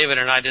 Now, David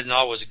and I didn't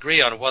always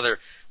agree on whether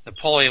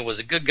Napoleon was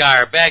a good guy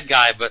or a bad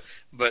guy, but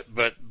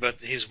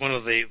he's one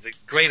of the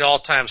great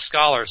all-time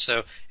scholars.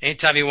 So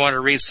anytime you want to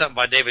read something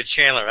by David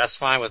Chandler, that's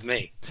fine with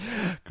me.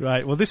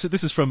 Great. Well, this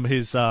is from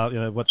his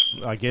what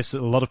I guess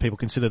a lot of people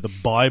consider the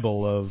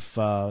Bible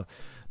of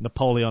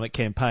Napoleonic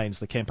campaigns,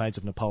 the campaigns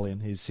of Napoleon.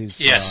 His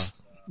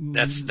yes,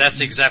 that's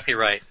exactly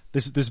right.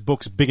 This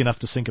book's big enough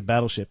to sink a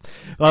battleship.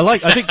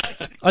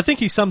 I think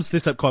he sums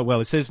this up quite well.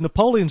 He says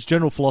Napoleon's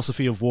general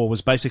philosophy of war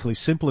was basically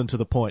simple and to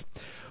the point.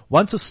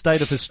 Once a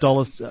state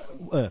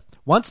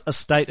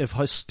of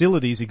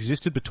hostilities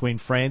existed between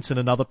France and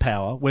another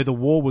power, whether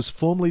war was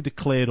formally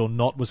declared or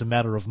not was a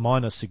matter of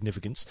minor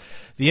significance,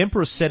 the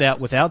emperor set out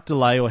without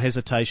delay or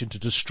hesitation to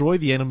destroy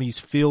the enemy's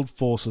field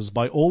forces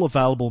by all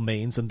available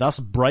means and thus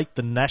break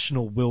the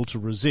national will to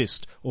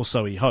resist, or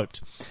so he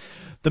hoped.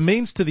 The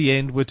means to the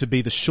end were to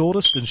be the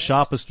shortest and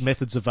sharpest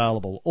methods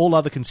available. All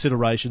other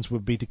considerations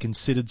would be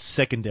considered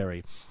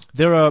secondary.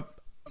 There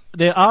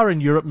are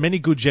in Europe many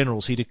good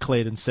generals, he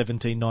declared in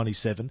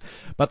 1797,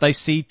 but they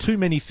see too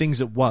many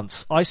things at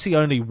once. I see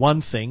only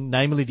one thing,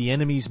 namely the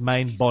enemy's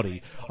main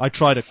body. I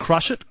try to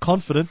crush it,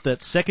 confident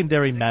that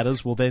secondary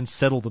matters will then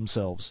settle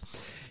themselves.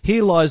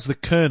 Here lies the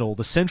kernel,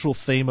 the central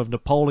theme of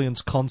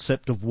Napoleon's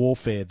concept of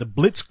warfare, the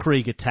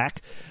blitzkrieg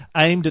attack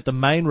aimed at the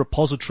main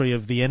repository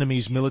of the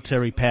enemy's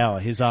military power,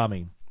 his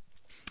army.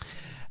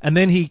 And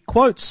then he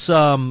quotes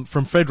from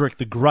Frederick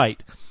the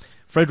Great.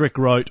 Frederick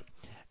wrote,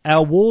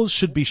 "Our wars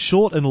should be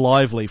short and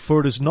lively,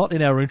 for it is not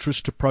in our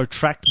interest to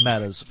protract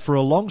matters, for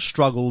a long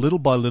struggle little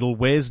by little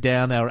wears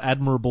down our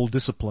admirable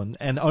discipline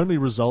and only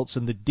results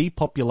in the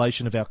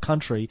depopulation of our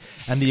country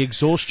and the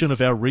exhaustion of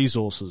our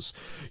resources.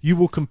 You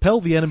will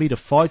compel the enemy to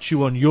fight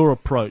you on your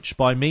approach.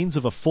 By means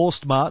of a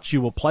forced march you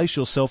will place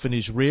yourself in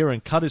his rear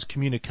and cut his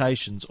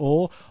communications,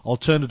 or,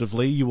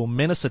 alternatively, you will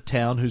menace a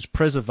town whose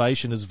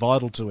preservation is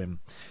vital to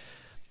him.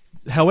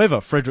 However,"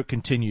 Frederick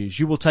continues,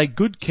 "you will take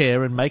good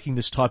care in making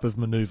this type of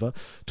manoeuvre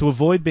to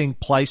avoid being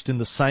placed in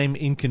the same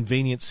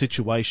inconvenient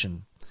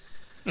situation."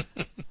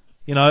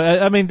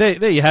 I mean,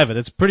 there you have it.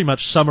 It's pretty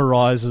much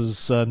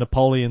summarizes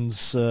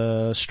Napoleon's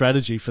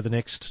strategy for the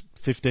next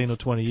 15 or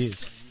 20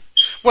 years.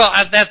 Well,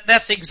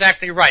 that's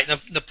exactly right.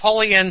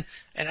 Napoleon,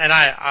 and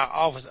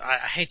I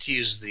hate to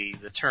use the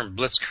term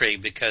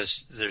blitzkrieg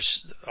because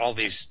there's all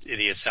these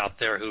idiots out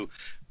there who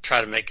try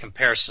to make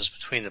comparisons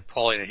between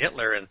Napoleon and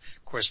Hitler, and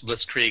of course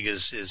blitzkrieg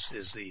is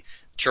the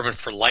German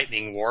for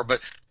lightning war,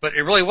 but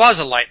it really was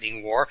a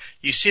lightning war.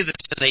 You see this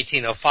in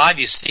 1805,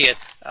 you see it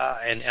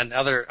and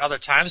other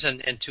times,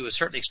 and to a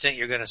certain extent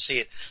you're going to see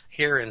it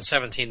here in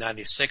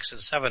 1796 and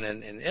 7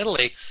 in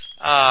Italy.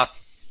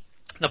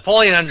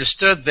 Napoleon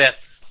understood that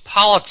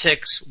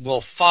politics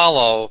will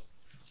follow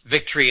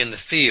victory in the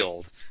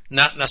field,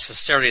 not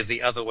necessarily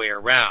the other way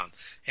around.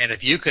 And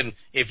if you can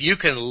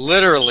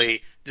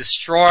literally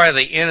destroy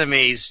the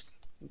enemy's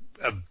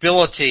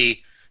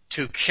ability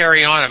to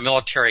carry on a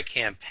military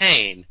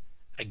campaign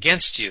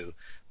against you,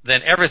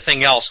 then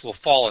everything else will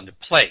fall into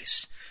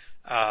place.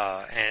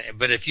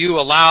 But if you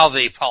allow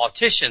the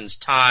politicians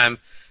time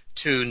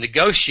to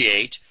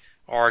negotiate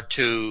or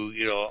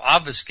to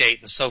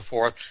obfuscate and so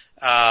forth,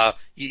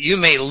 you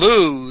may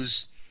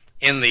lose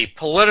in the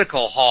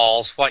political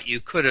halls what you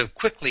could have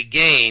quickly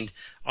gained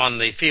on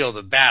the field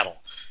of battle.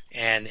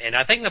 And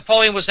I think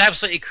Napoleon was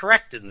absolutely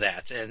correct in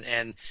that,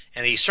 and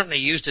he certainly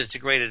used it to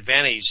great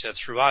advantage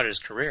throughout his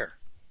career.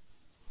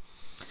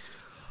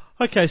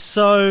 Okay,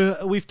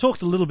 so we've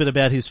talked a little bit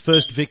about his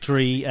first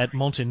victory at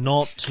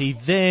Montenotte. He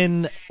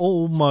then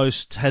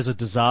almost has a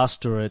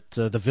disaster at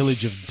the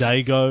village of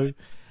Dago,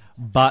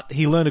 but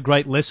he learned a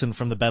great lesson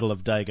from the Battle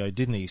of Dago,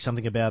 didn't he?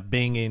 Something about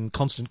being in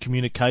constant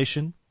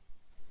communication.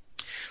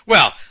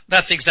 Well,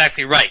 that's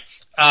exactly right.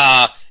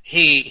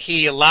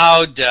 He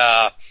allowed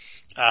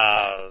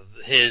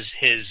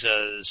his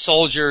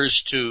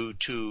soldiers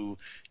to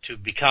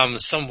become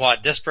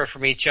somewhat disparate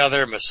from each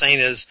other.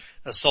 Massena's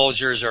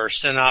soldiers are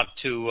sent out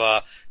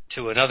to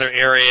another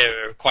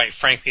area. Quite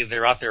frankly,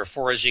 they're out there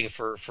foraging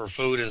for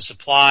food and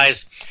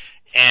supplies,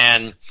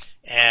 and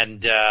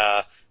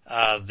the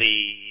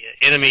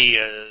enemy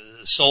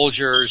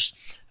soldiers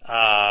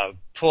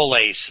pull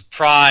a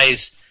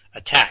surprise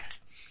attack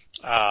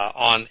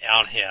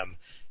on him,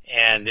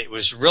 and it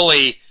was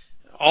really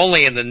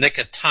only in the nick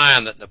of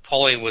time that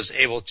Napoleon was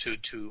able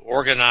to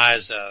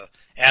organize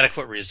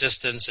adequate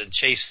resistance and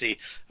chase the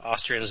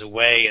Austrians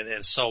away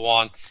and so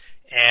on.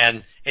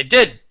 And it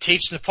did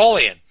teach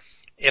Napoleon,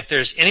 if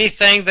there's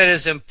anything that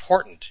is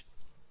important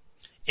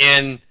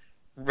in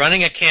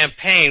running a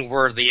campaign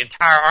where the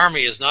entire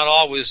army is not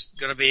always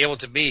going to be able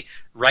to be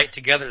right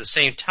together at the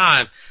same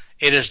time,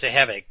 it is to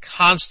have a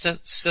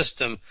constant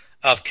system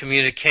of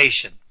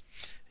communication.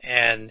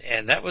 And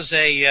that was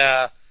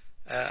a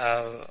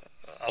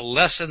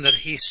lesson that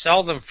he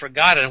seldom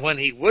forgot, and when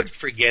he would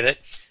forget it,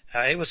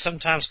 it would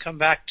sometimes come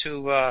back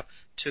to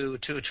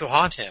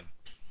haunt him.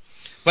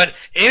 But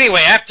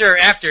anyway, after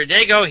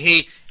Dago,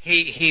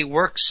 he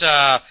works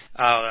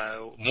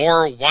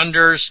more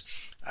wonders.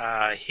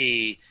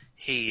 He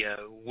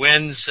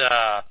wins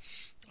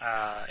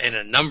in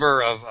a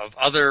number of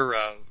other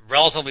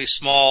relatively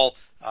small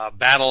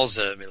battles,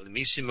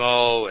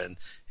 Millesimo and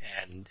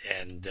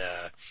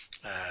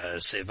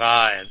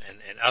Ceva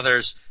and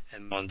others,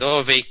 and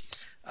Mondovi.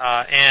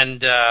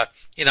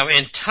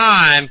 In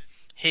time,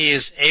 he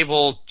is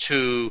able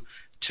to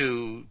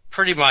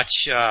pretty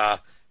much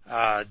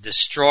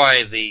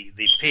destroy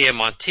the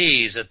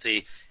Piemontese at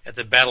the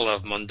Battle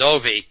of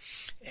Mondovi,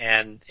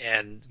 and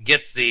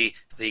get the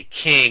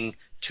king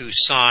to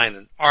sign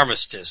an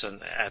armistice,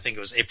 and I think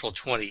it was April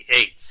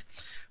 28th,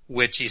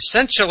 which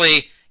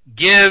essentially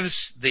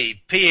gives the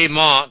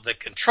Piedmont, the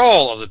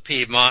control of the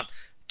Piedmont,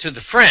 to the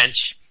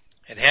French.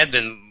 It had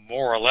been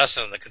more or less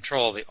under the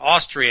control of the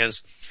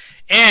Austrians,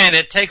 and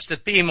it takes the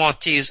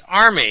Piemontese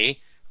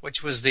army,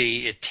 which was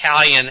the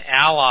Italian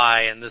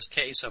ally in this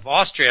case of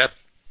Austria,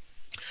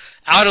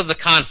 out of the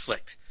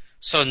conflict.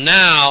 So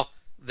now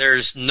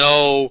there's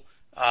no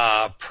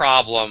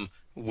problem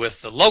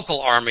with the local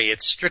army.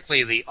 It's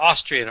strictly the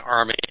Austrian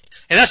army.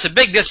 And that's a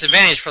big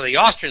disadvantage for the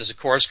Austrians, of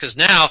course, because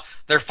now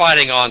they're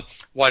fighting on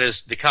what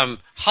has become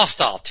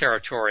hostile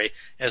territory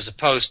as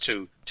opposed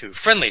to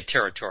friendly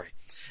territory.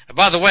 And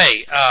by the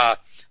way,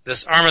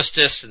 this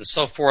armistice and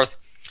so forth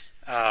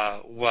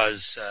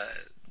was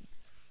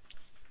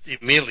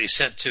immediately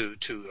sent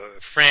to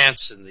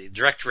France, and the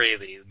Directory,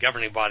 the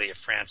governing body of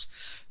France,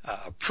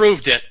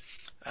 approved it.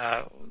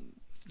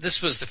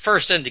 This was the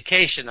first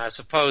indication, I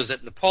suppose,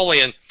 that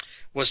Napoleon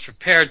was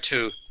prepared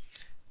to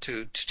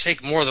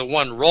take more than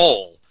one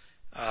role.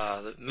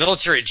 The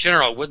military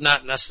general would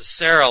not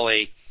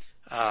necessarily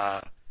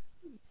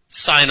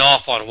sign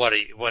off on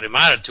what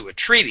amounted to a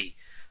treaty,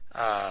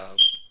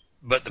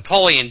 but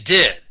Napoleon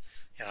did.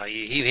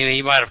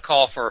 He might have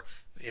called for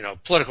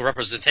political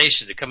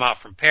representation to come out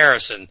from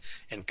Paris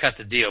and cut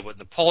the deal, but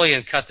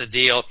Napoleon cut the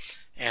deal.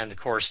 And, of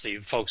course, the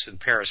folks in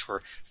Paris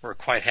were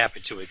quite happy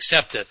to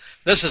accept it.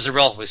 This is a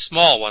relatively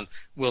small one.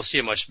 We'll see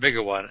a much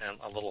bigger one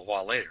a little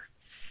while later.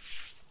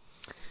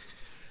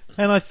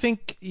 And I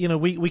think,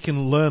 we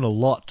can learn a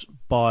lot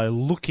by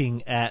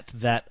looking at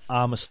that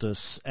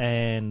armistice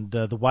and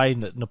the way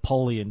that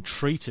Napoleon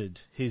treated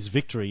his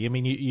victory. I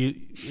mean,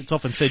 it's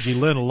often said you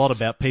learn a lot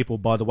about people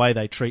by the way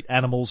they treat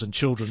animals and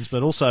children,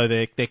 but also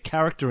their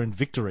character and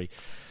victory.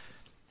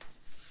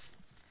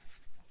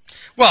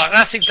 Well,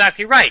 that's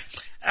exactly right.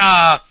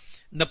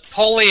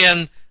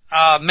 Napoleon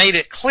made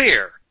it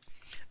clear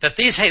that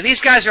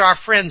these guys are our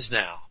friends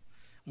now.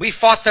 We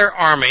fought their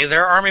army.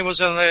 Their army was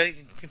under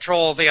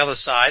control of the other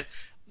side.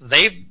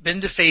 They've been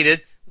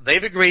defeated.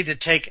 They've agreed to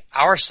take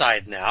our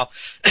side now,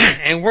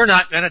 and we're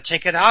not going to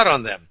take it out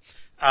on them.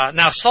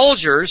 Now,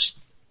 soldiers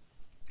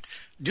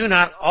do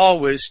not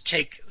always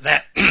take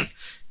that.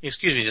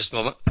 Excuse me just a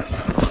moment.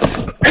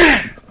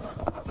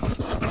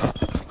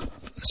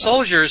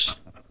 Soldiers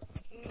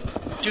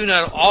do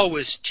not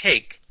always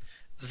take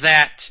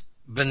that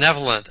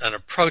benevolent an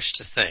approach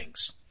to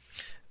things.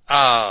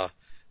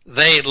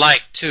 They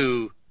like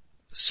to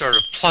sort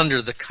of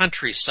plunder the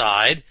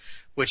countryside,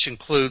 which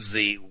includes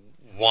the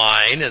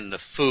wine and the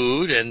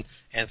food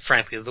and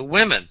frankly the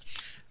women.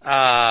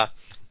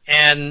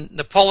 And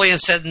Napoleon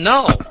said,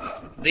 no,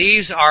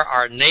 these are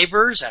our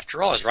neighbors.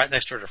 After all, it's right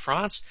next door to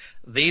France.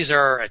 These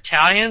are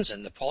Italians,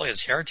 and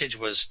Napoleon's heritage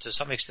was to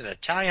some extent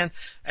Italian,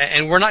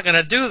 and we're not going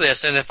to do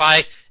this. And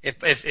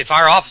if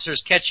our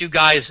officers catch you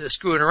guys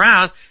screwing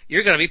around,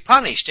 you're going to be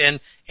punished. And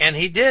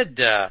he did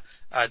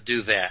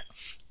do that.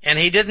 And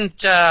he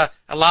didn't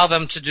allow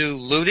them to do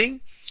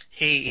looting.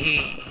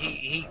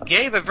 He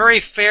gave a very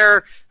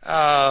fair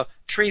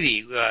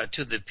treaty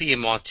to the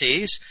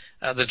Piemontese.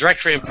 The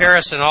Directory in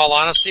Paris, in all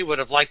honesty, would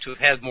have liked to have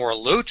had more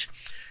loot.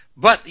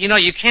 But,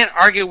 you can't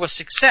argue with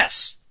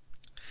success.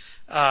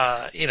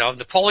 If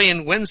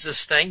Napoleon wins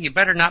this thing, you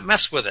better not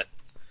mess with it.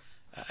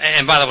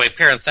 And by the way,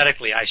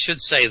 parenthetically, I should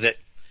say that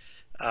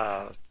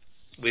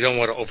we don't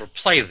want to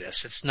overplay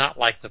this. It's not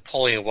like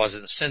Napoleon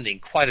wasn't sending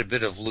quite a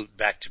bit of loot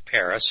back to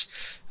Paris.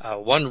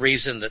 One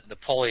reason that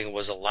Napoleon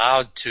was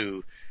allowed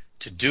to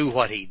do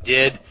what he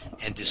did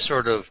and to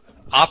sort of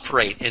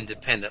operate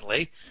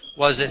independently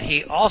was that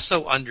he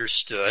also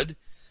understood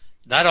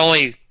not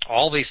only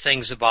all these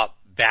things about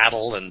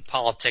battle and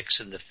politics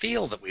in the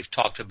field that we've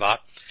talked about,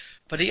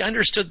 but he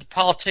understood the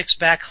politics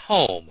back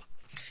home.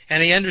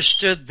 And he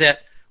understood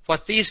that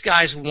what these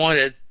guys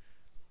wanted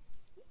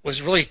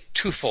was really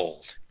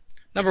twofold.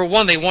 Number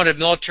one, they wanted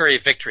military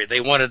victory.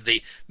 They wanted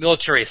the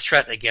military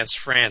threat against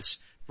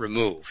France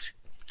removed.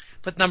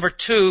 But number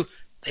two,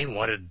 they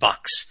wanted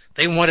bucks.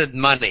 They wanted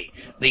money.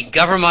 The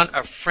government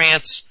of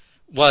France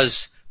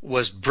was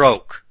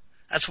broke.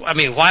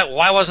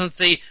 Why wasn't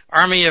the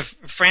army of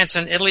France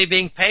and Italy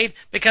being paid?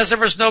 Because there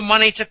was no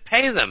money to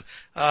pay them.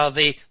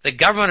 The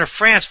government of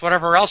France,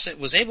 whatever else it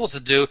was able to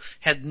do,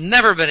 had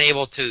never been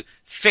able to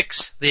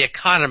fix the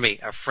economy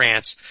of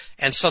France,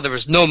 and so there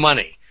was no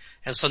money.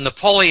 And so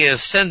Napoleon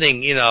is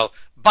sending,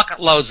 bucket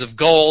loads of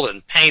gold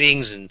and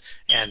paintings and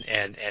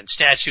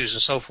statues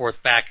and so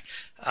forth back,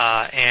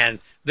 and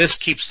this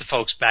keeps the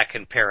folks back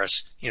in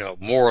Paris,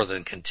 more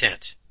than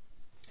content.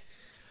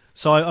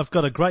 So I've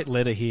got a great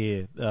letter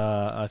here.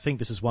 I think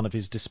this is one of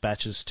his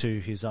dispatches to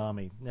his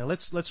army. Now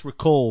let's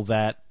recall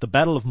that the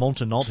Battle of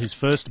Montenot, his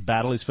first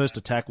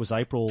attack was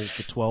April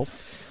the 12th.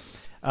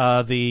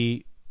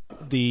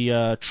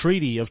 The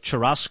Treaty of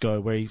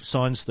Cherasco, where he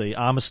signs the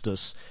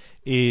armistice,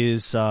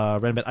 is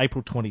around about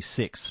April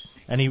 26th,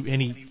 and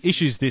he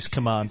issues this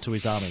command to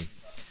his army.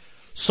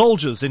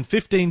 Soldiers, in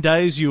 15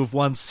 days you have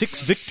won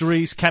 6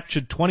 victories,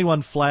 captured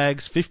 21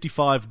 flags,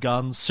 55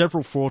 guns,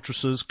 several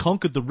fortresses,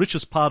 conquered the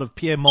richest part of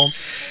Piedmont.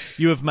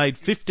 You have made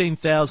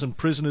 15,000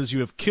 prisoners. You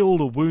have killed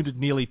or wounded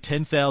nearly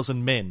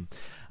 10,000 men.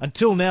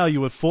 Until now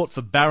you have fought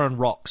for barren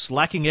rocks.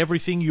 Lacking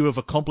everything, you have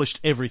accomplished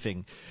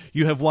everything.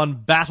 You have won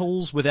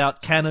battles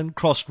without cannon,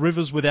 crossed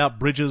rivers without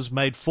bridges,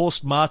 made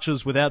forced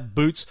marches without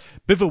boots,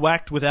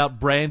 bivouacked without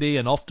brandy,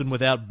 and often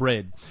without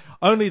bread.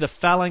 Only the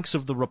phalanx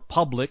of the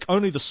Republic,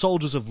 only the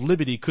soldiers of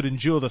liberty could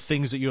endure the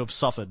things that you have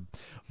suffered.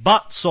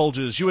 But,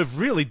 soldiers, you have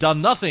really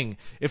done nothing,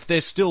 if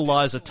there still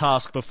lies a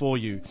task before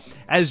you.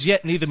 As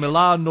yet neither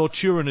Milan nor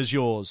Turin is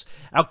yours.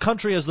 Our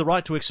country has the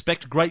right to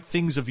expect great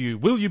things of you.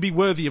 Will you be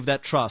worthy of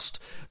that trust?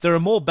 There are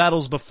more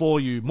battles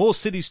before you, more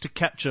cities to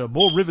capture,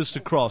 more rivers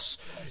to cross.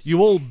 You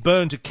all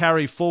burn to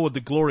carry forward the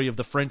glory of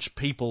the French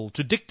people,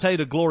 to dictate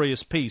a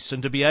glorious peace,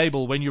 and to be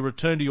able, when you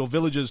return to your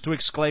villages, to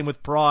exclaim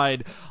with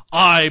pride,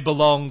 I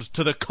belonged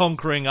to the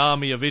conquering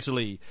army of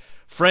Italy.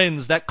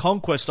 Friends, that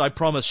conquest, I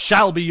promise,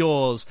 shall be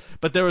yours,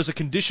 but there is a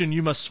condition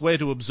you must swear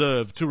to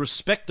observe, to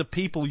respect the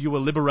people you are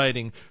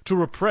liberating, to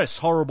repress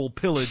horrible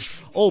pillage.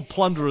 All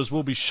plunderers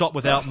will be shot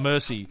without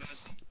mercy.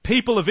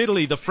 People of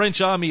Italy, the French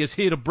army is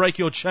here to break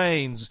your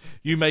chains.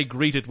 You may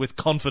greet it with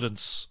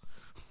confidence.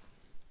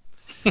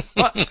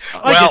 I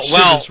get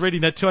shivers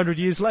reading that 200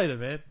 years later,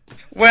 man.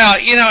 Well,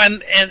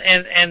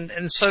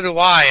 and so do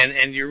I,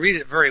 and you read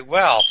it very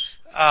well.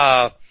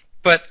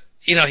 But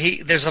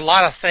there's a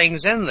lot of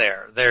things in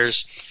there.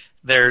 There's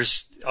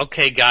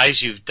okay,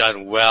 guys, you've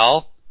done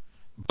well,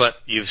 but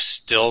you've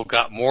still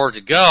got more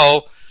to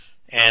go.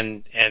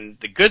 And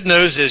the good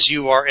news is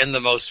you are in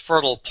the most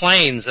fertile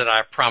plains that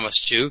I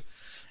promised you.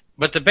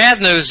 But the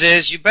bad news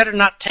is you better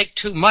not take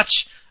too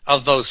much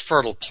of those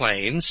fertile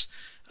plains.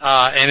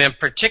 And in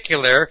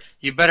particular,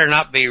 you better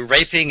not be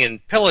raping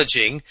and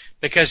pillaging,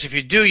 because if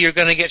you do, you're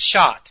going to get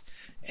shot.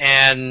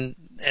 And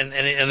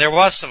there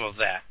was some of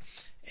that.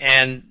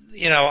 And,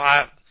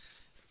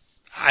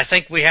 I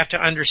think we have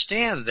to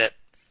understand that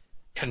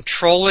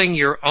controlling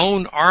your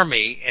own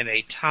army in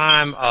a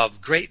time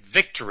of great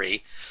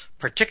victory,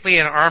 particularly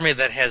an army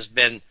that has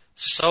been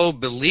so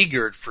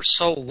beleaguered for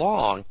so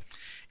long,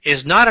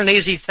 is not an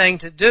easy thing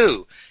to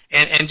do.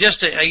 And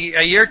just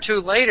a year or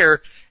two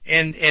later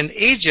in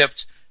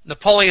Egypt,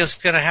 Napoleon's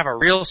going to have a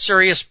real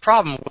serious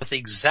problem with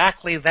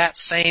exactly that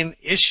same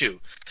issue.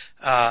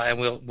 And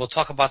we'll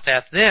talk about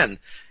that then.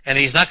 And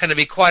he's not going to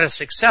be quite as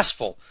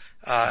successful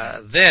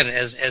then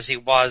as he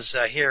was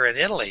here in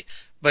Italy.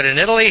 But in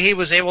Italy, he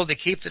was able to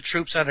keep the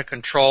troops under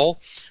control.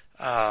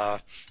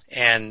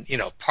 And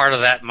part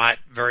of that might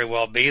very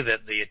well be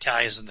that the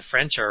Italians and the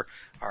French are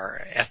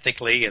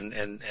ethnically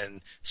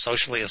and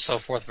socially and so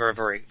forth very,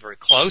 very, very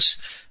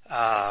close.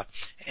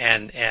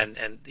 And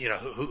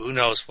who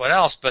knows what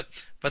else. But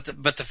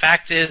the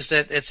fact is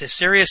that it's a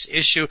serious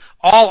issue.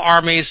 All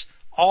armies,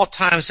 all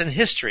times in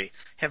history,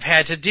 have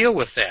had to deal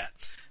with that.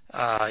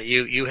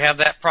 You have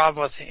that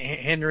problem with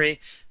Henry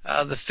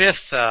V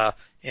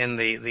in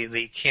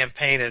the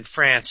campaign in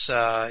France,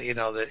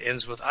 that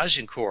ends with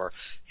Agincourt.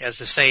 He has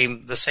the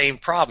same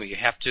problem. You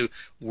have to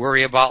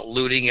worry about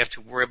looting, you have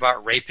to worry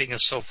about raping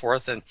and so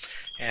forth.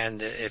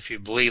 And if you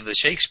believe the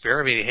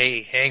Shakespeare,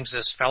 he hangs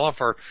this fellow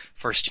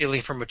for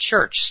stealing from a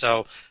church.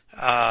 So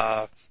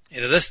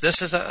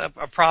this is a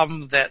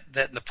problem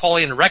that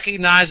Napoleon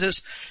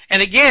recognizes.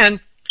 And again,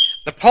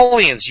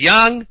 Napoleon's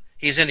young,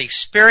 he's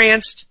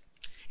inexperienced.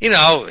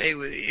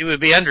 It would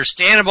be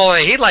understandable.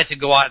 He'd like to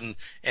go out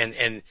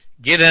and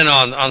get in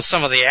on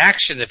some of the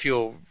action, if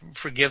you'll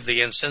forgive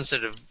the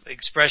insensitive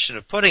expression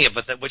of putting it,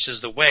 but which is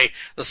the way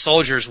the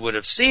soldiers would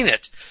have seen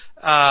it.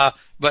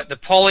 But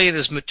Napoleon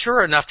is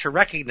mature enough to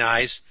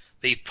recognize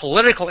the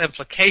political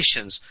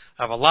implications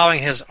of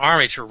allowing his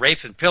army to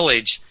rape and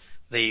pillage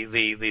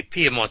the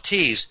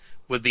Piedmontese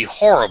would be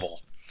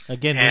horrible.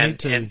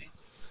 Again,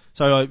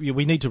 So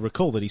we need to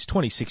recall that he's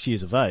 26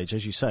 years of age,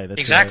 as you say. That's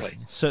exactly.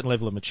 A certain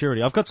level of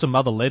maturity. I've got some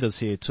other letters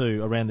here,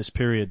 too, around this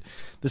period.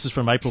 This is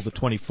from April the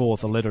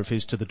 24th, a letter of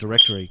his to the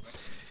Directory.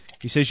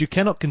 He says, "You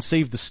cannot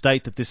conceive the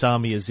state that this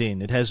army is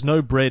in. It has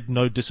no bread,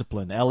 no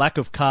discipline. Our lack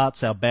of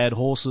carts, our bad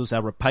horses,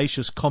 our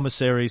rapacious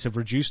commissaries have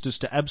reduced us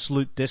to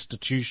absolute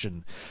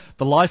destitution.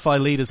 The life I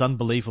lead is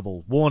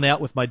unbelievable. Worn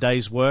out with my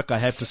day's work, I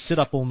have to sit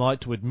up all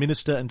night to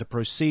administer and to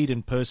proceed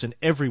in person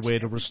everywhere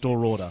to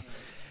restore order.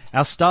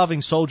 Our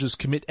starving soldiers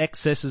commit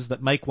excesses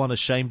that make one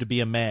ashamed to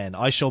be a man.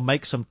 I shall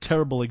make some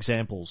terrible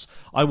examples.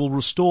 I will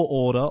restore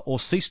order or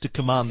cease to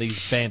command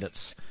these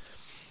bandits."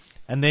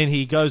 And then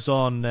he goes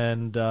on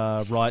and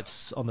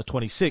writes on the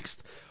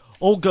 26th,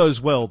 "All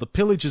goes well. The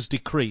pillage has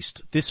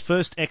decreased. This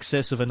first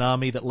excess of an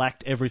army that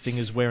lacked everything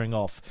is wearing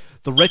off.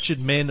 The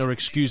wretched men are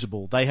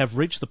excusable. They have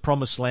reached the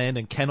promised land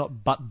and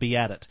cannot but be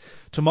at it.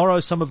 Tomorrow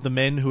some of the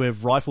men who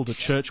have rifled a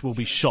church will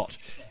be shot.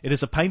 It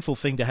is a painful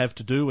thing to have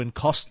to do and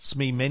costs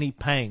me many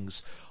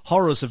pangs.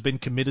 Horrors have been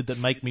committed that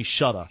make me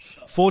shudder.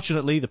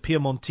 Fortunately, the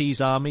Piemontese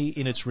army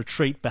in its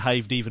retreat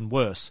behaved even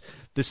worse.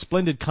 This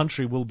splendid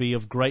country will be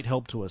of great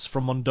help to us.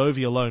 From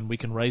Mondovi alone we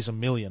can raise 1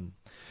 million.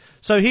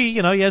 So he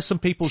has some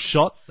people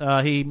shot.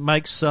 He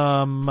makes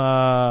some,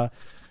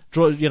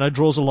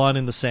 draws a line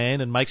in the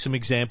sand and makes some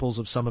examples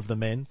of some of the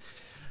men.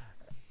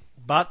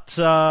 But,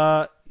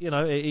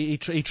 he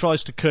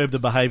tries to curb the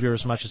behaviour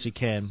as much as he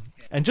can.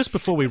 And just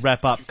before we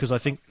wrap up, because I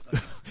think,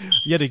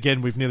 yet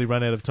again, we've nearly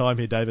run out of time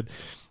here, David,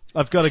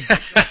 I've got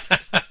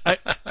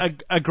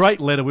a great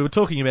letter. We were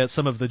talking about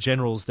some of the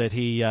generals that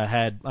he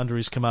had under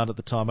his command at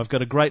the time. I've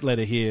got a great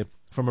letter here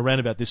from around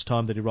about this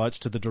time that he writes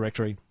to the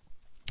Directory.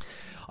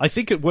 "I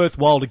think it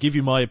worthwhile to give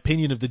you my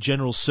opinion of the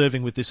generals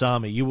serving with this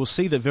army. You will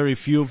see that very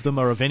few of them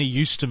are of any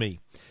use to me.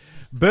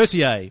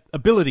 Berthier,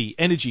 ability,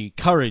 energy,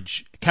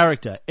 courage,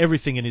 character,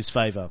 everything in his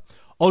favour.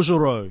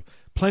 Augereau,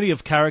 plenty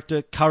of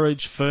character,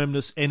 courage,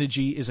 firmness,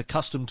 energy, is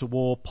accustomed to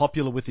war,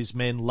 popular with his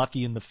men,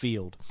 lucky in the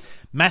field.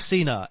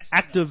 Massena,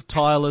 active,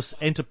 tireless,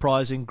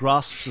 enterprising,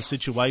 grasps the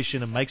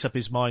situation and makes up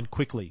his mind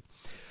quickly.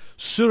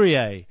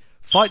 Sourier,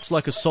 fights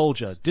like a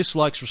soldier,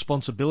 dislikes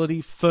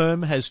responsibility,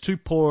 firm, has too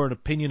poor an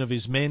opinion of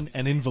his men,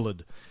 an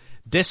invalid.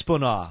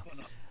 Desponnard,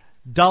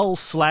 dull,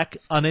 slack,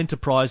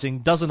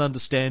 unenterprising, doesn't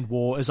understand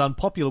war, is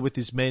unpopular with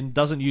his men,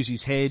 doesn't use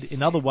his head,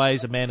 in other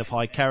ways a man of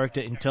high character,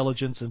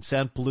 intelligence and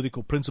sound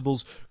political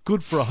principles,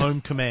 good for a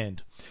home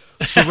command.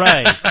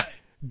 Souret,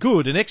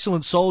 good, an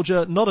excellent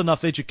soldier, not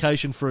enough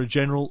education for a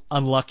general,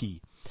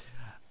 unlucky."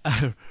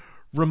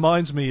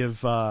 Reminds me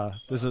of,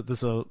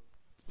 there's a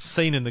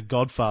scene in The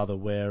Godfather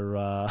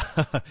where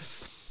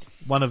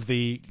one of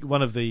the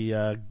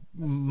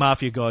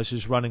mafia guys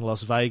who's running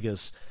Las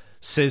Vegas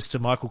says to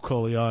Michael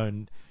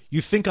Corleone,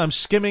 "You think I'm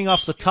skimming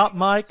off the top,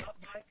 Mike?"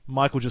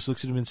 Michael just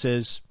looks at him and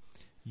says,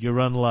 "You're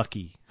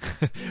unlucky,"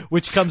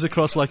 which comes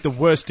across like the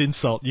worst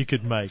insult you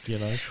could make,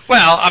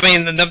 Well, I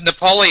mean,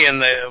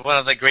 Napoleon, one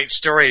of the great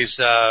stories,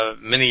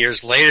 many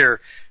years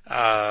later,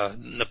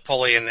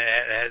 Napoleon,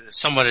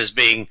 someone is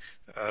being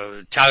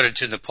touted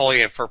to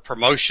Napoleon for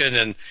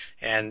promotion,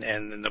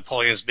 and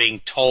Napoleon's being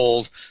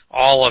told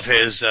all of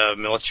his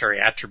military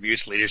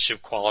attributes,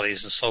 leadership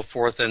qualities, and so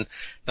forth, and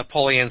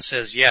Napoleon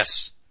says,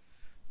 "Yes,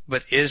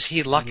 but is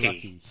he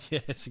lucky?"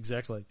 Yes,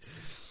 exactly.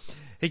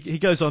 He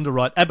goes on to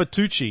write,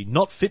 "Abatucci,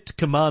 not fit to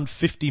command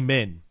 50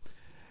 men.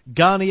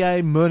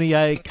 Garnier,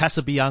 Meunier,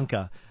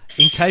 Casabianca,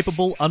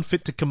 incapable,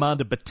 unfit to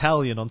command a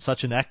battalion on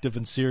such an active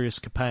and serious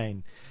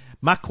campaign.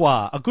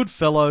 Macquart, a good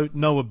fellow,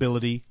 no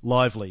ability,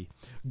 lively.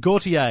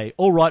 Gautier,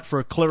 all right for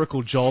a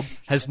clerical job,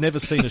 has never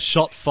seen a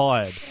shot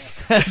fired,"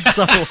 and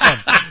so on.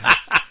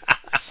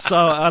 So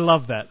I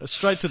love that.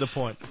 Straight to the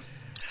point.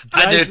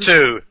 I do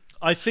too.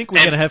 I think we're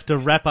going to have to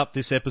wrap up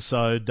this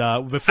episode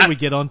before we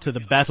get on to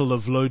the Battle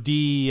of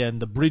Lodi and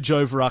the bridge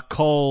over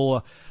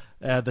Arcole,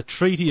 the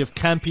Treaty of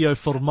Campio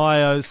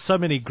Formaio. So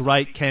many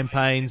great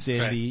campaigns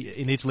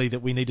in Italy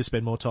that we need to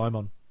spend more time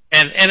on.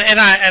 And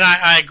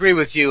I agree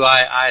with you.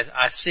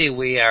 I see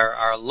we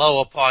are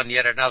low upon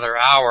yet another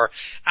hour.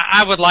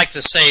 I would like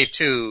to say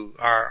to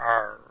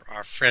our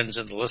friends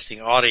in the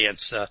listening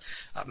audience,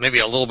 maybe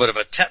a little bit of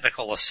a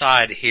technical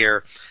aside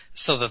here,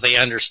 so that they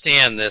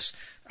understand this.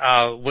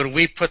 When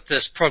we put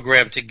this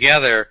program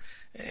together,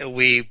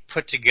 we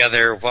put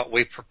together what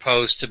we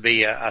proposed to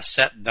be a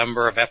set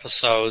number of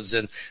episodes,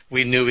 and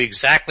we knew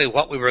exactly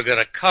what we were going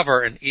to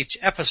cover in each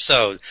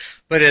episode.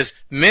 But as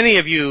many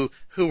of you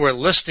who were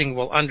listening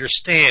will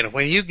understand,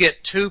 when you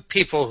get two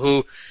people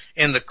who,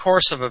 in the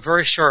course of a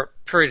very short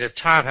period of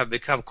time, have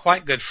become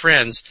quite good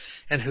friends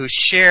and who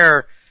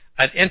share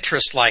an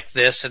interest like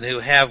this and who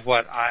have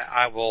what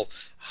I will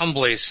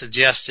humbly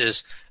suggest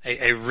is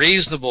a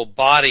reasonable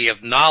body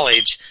of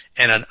knowledge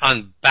and an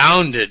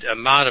unbounded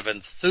amount of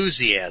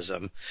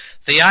enthusiasm,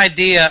 the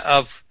idea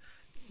of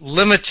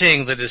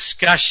limiting the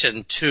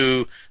discussion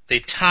to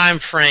the time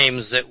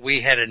frames that we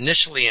had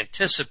initially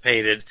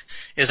anticipated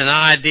is an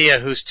idea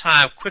whose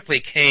time quickly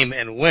came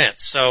and went.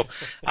 So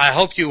I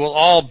hope you will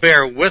all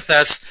bear with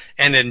us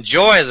and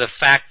enjoy the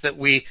fact that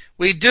we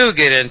do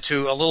get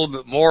into a little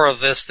bit more of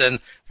this than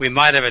we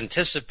might have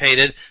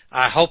anticipated.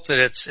 I hope that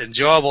it's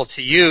enjoyable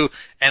to you,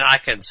 and I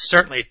can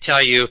certainly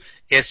tell you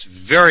it's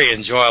very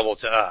enjoyable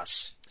to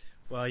us.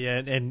 Well, yeah,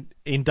 and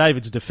in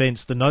David's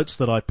defence, the notes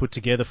that I put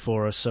together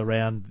for us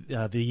around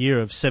the year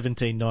of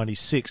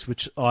 1796,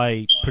 which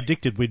I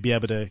predicted we'd be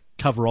able to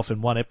cover off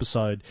in one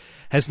episode,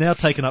 has now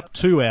taken up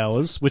 2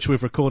 hours, which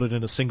we've recorded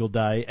in a single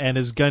day, and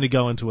is going to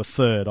go into a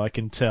third, I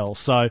can tell.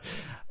 So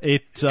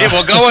it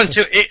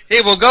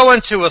will go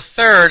into a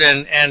third,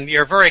 and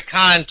you're very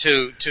kind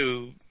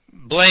to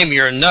blame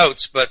your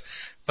notes, but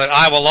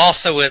I will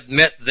also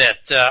admit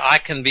that I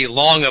can be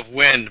long of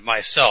wind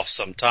myself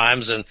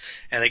sometimes, and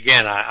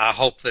again, I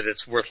hope that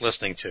it's worth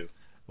listening to.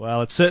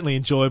 Well, it's certainly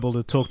enjoyable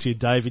to talk to you,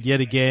 David, yet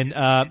again.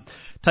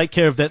 Take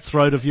care of that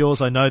throat of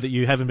yours. I know that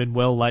you haven't been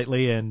well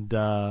lately, and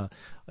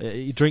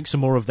you drink some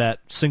more of that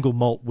single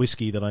malt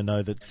whiskey that I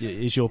know that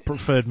is your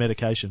preferred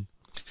medication.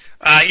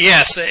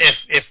 Yes,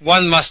 if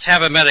one must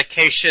have a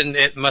medication,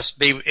 it must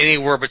be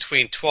anywhere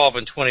between 12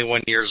 and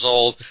 21 years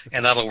old,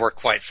 and that'll work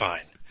quite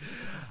fine.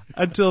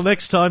 Until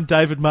next time,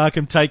 David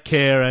Markham, take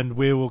care, and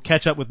we will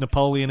catch up with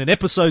Napoleon in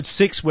episode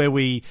 6, where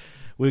we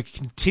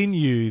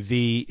continue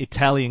the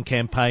Italian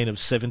campaign of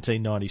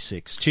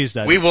 1796. Cheers,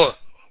 David.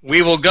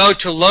 We will go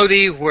to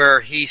Lodi, where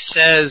he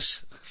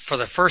says for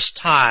the first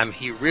time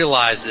he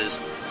realizes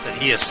that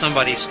he is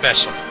somebody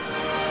special.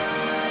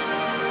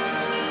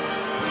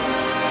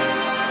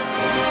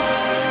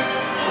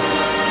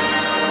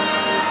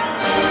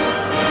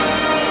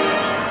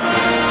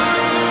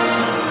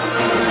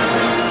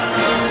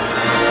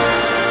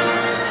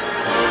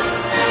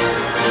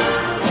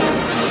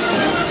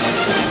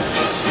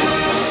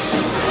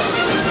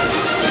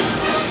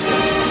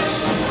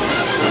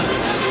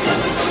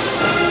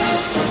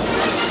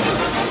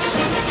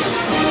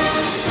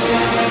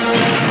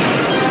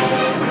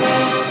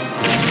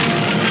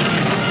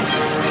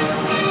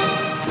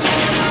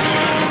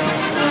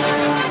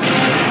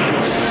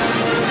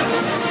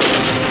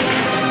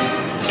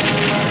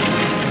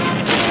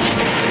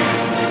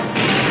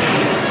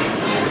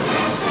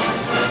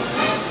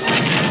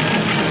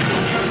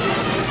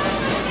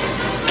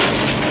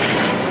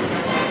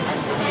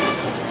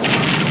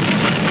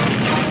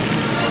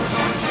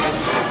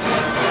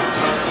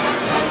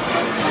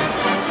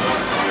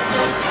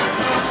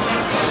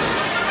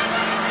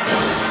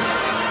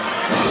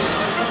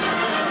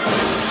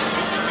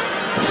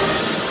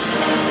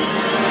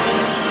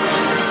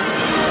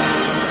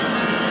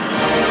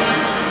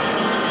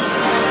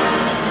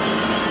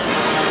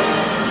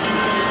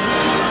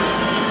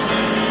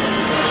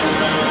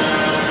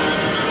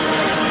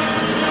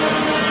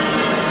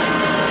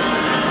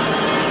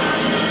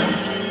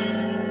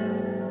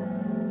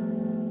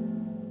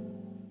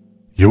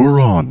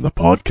 You're on the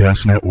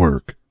Podcast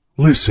Network.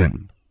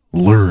 Listen,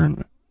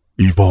 learn,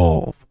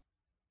 evolve.